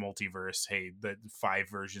for multiverse. Hey, the 5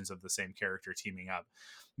 versions of the same character teaming up,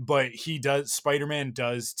 but Spider-Man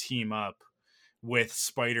does team up with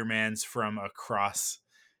Spider-Mans from across.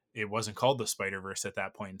 It wasn't called the Spider-Verse at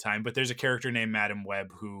that point in time, but there's a character named Madam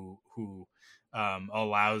Web who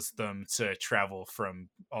allows them to travel from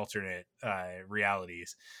alternate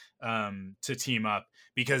realities to team up,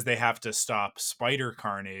 because they have to stop Spider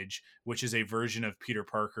Carnage, which is a version of Peter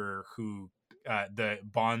Parker who the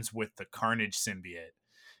bonds with the Carnage symbiote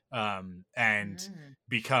and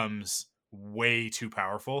becomes way too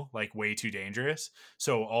powerful, way too dangerous.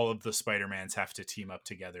 So all of the Spider-Mans have to team up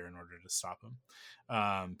together in order to stop him,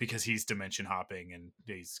 because he's dimension hopping and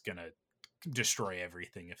he's gonna destroy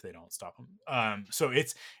everything if they don't stop him. So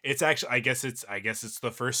it's actually, I guess it's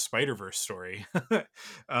the first Spider-Verse story.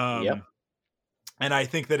 And I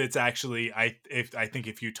think that it's actually, I think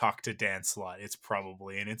if you talk to Dan Slott, it's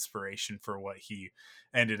probably an inspiration for what he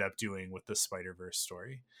ended up doing with the Spider-Verse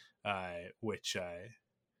story, which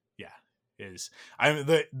is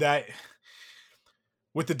that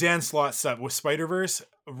with the Dan Slott stuff with Spider-Verse,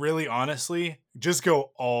 really honestly, just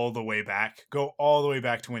go all the way back. Go all the way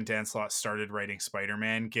back to when Dan Slott started writing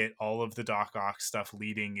Spider-Man. Get all of the Doc Ock stuff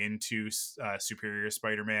leading into Superior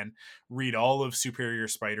Spider-Man. Read all of Superior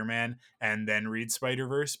Spider-Man and then read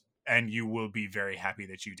Spider-Verse, and you will be very happy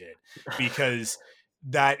that you did, because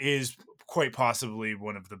that is quite possibly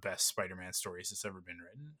one of the best Spider-Man stories that's ever been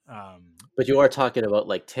written. But you are talking about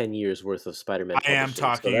 10 years worth of Spider-Man. I am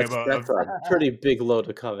talking about that's a pretty big load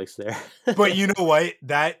of comics there. But you know what?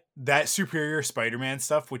 That Superior Spider-Man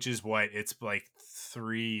stuff, which is what it's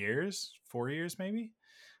 4 years maybe.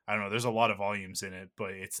 I don't know. There's a lot of volumes in it,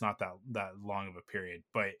 but it's not that long of a period.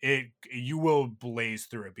 But you will blaze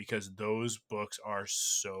through it because those books are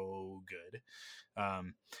so good.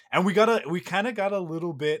 And we kind of got a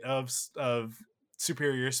little bit of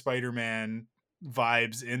Superior Spider-Man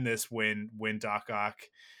vibes in this when Doc Ock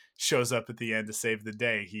shows up at the end to save the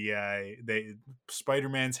day.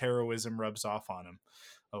 Spider-Man's heroism rubs off on him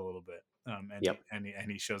a little bit.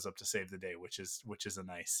 And he shows up to save the day, which is a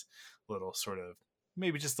nice little sort of,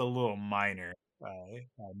 maybe just a little minor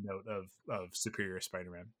note of Superior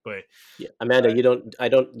Spider-Man. But yeah, Amanda,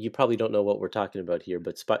 you probably don't know what we're talking about here,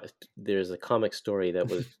 but there's a comic story that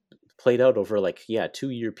was played out over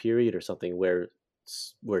 2-year period or something where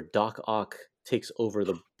Doc Ock takes over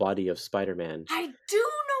the body of Spider-Man. I do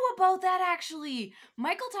know about that, actually.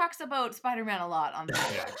 Michael talks about Spider-Man a lot on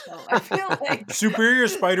that. So I feel like Superior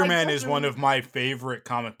Spider-Man is one of my favorite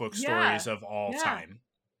comic book stories of all time.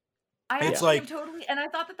 It's like totally, and I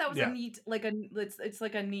thought that was a neat, it's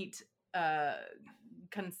like a neat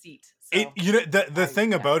conceit. So. The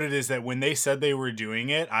thing about it is that when they said they were doing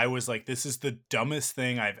it, I was like, this is the dumbest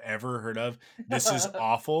thing I've ever heard of. This is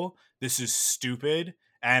awful. This is stupid.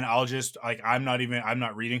 And I'll just I'm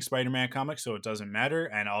not reading Spider-Man comics, so it doesn't matter.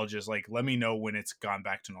 And I'll just let me know when it's gone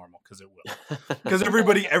back to normal, because it will. Because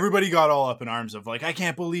everybody got all up in arms of I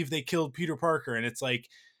can't believe they killed Peter Parker, and it's like,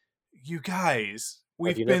 you guys,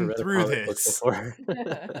 we've been through this.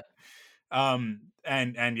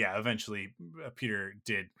 And yeah, eventually Peter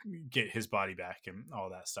did get his body back and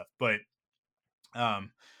all that stuff. But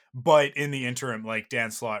in the interim,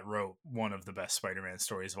 Dan Slott wrote one of the best Spider-Man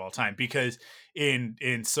stories of all time, because in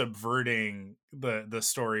subverting the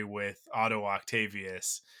story with Otto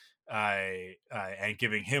Octavius, and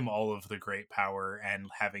giving him all of the great power and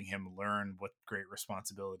having him learn what great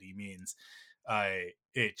responsibility means,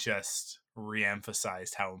 it just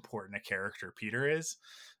reemphasized how important a character Peter is,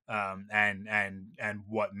 and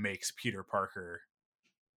what makes Peter Parker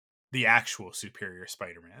the actual Superior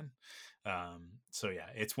Spider-Man. So yeah,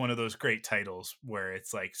 it's one of those great titles where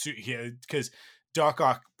it's because Doc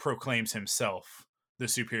Ock proclaims himself the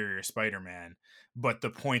Superior Spider-Man, but the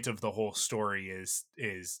point of the whole story is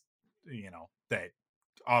that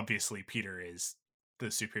obviously Peter is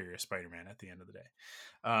the Superior Spider-Man at the end of the day.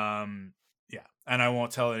 Yeah, and I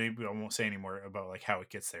won't say any more about how it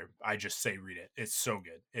gets there. I just say read it. It's so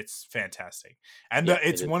good. It's fantastic. And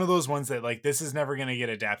it's one of those ones that this is never going to get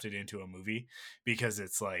adapted into a movie, because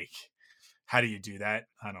it's how do you do that?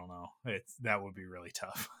 I don't know. That would be really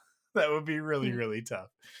tough. That would be really, really tough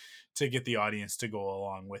to get the audience to go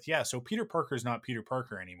along with. Yeah, so Peter Parker's not Peter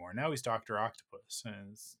Parker anymore. Now he's Dr. Octopus.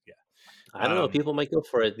 And I don't know. People might go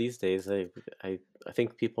for it these days. I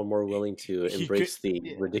think people are more willing to embrace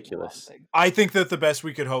the ridiculous. I think that the best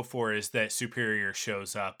we could hope for is that Superior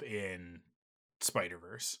shows up in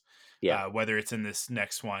Spider-Verse. Yeah, whether it's in this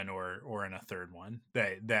next one or in a third one.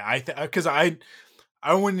 Because I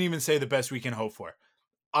wouldn't even say the best we can hope for.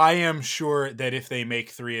 I am sure that if they make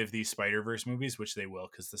 3 of these Spider-Verse movies, which they will,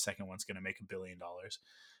 because the second one's going to make $1 billion.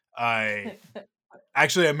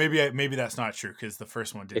 Actually, maybe that's not true, because the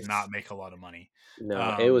first one did not make a lot of money.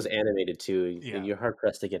 No, it was animated too. Yeah. You're hard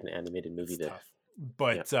pressed to get an animated movie there.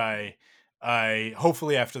 But I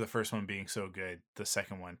hopefully, after the first one being so good, the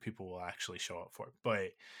second one people will actually show up for it.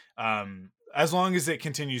 But as long as it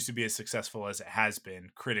continues to be as successful as it has been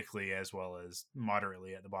critically, as well as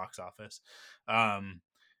moderately at the box office,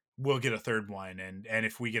 we'll get a third one. And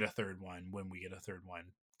if we get a third one, when we get a third one,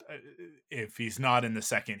 if he's not in the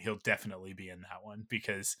second, he'll definitely be in that one,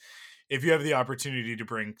 because if you have the opportunity to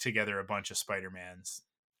bring together a bunch of Spider-Mans,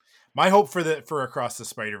 my hope for Across the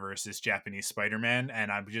Spider-Verse is Japanese Spider-Man.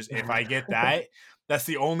 And I'm just, if I get that, that's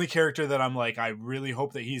the only character that I'm I really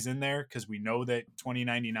hope that he's in there, because we know that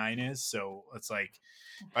 2099 is. So it's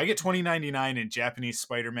if I get 2099 and Japanese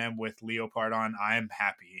Spider-Man with Leopard on, I'm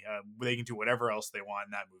happy. They can do whatever else they want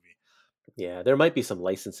in that movie. Yeah, there might be some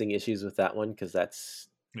licensing issues with that one, because that's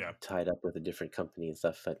tied up with a different company and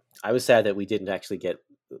stuff. But I was sad that we didn't actually get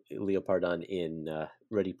Leopard on in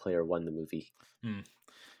Ready Player One, the movie,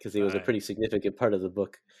 because it was a pretty significant part of the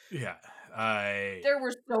book. Yeah, there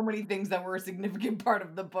were so many things that were a significant part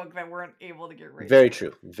of the book that weren't able to get right. Very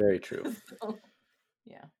true. Very true.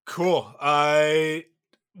 Yeah. Cool.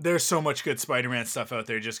 There's so much good Spider-Man stuff out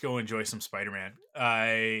there. Just go enjoy some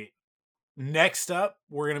Spider-Man. Next up,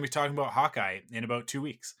 we're going to be talking about Hawkeye in about 2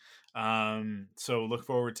 weeks. So look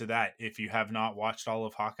forward to that. If you have not watched all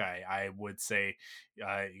of Hawkeye, I would say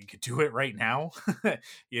you could do it right now.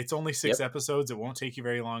 It's only 6 episodes. It won't take you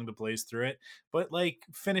very long to blaze through it, but like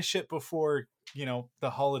finish it before, the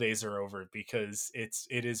holidays are over, because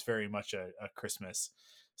it is very much a Christmas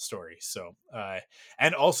story. So,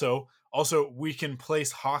 and also we can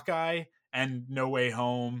place Hawkeye and No Way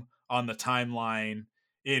Home on the timeline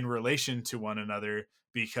in relation to one another,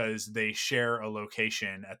 because they share a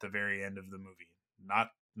location at the very end of the movie. Not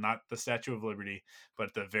the Statue of Liberty, but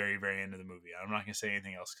at the very, very end of the movie. I'm not going to say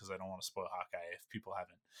anything else because I don't want to spoil Hawkeye if people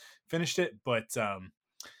haven't finished it. But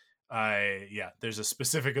there's a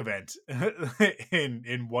specific event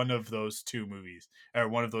in one of those two movies, or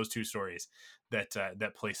one of those two stories,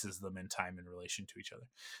 that places them in time in relation to each other.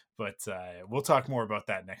 But we'll talk more about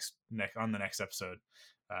that on the next episode.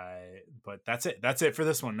 But that's it for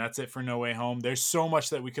this one. That's it for No Way Home. There's so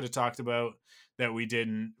much that we could have talked about that we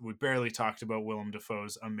didn't. We barely talked about Willem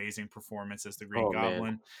Dafoe's amazing performance as the Green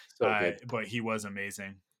Goblin. So but he was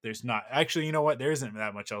amazing. There's not actually, you know what? There isn't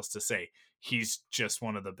that much else to say. He's just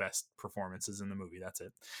one of the best performances in the movie. That's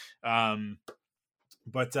it.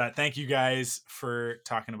 But thank you guys for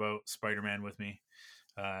talking about Spider-Man with me.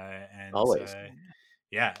 And always.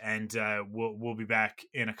 And we'll be back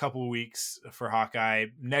in a couple of weeks for Hawkeye.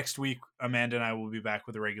 Next week, Amanda and I will be back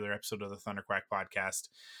with a regular episode of the Thunderquack podcast.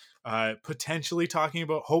 Hopefully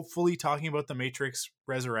talking about the Matrix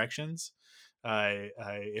Resurrections.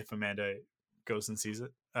 If Amanda goes and sees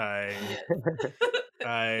it.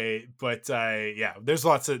 There's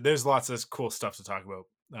lots of cool stuff to talk about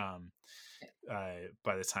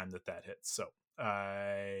by the time that hits. So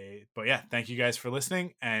thank you guys for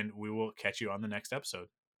listening, and we will catch you on the next episode.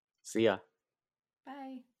 See ya.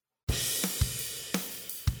 Bye.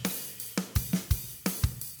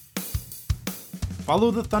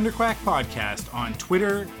 Follow the Thunderquack podcast on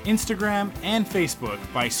Twitter, Instagram, and Facebook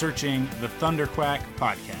by searching the Thunderquack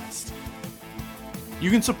podcast. You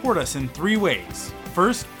can support us in 3 ways.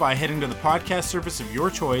 First, by heading to the podcast service of your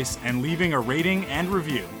choice and leaving a rating and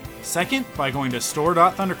review. Second, by going to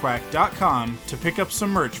store.thunderquack.com to pick up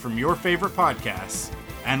some merch from your favorite podcasts.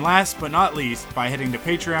 And last but not least, by heading to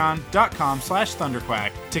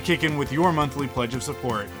patreon.com/thunderquack to kick in with your monthly pledge of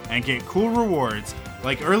support and get cool rewards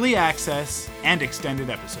like early access and extended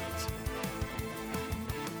episodes.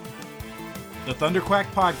 The Thunderquack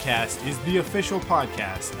podcast is the official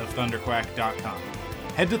podcast of thunderquack.com.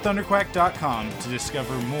 Head to thunderquack.com to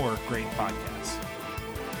discover more great podcasts.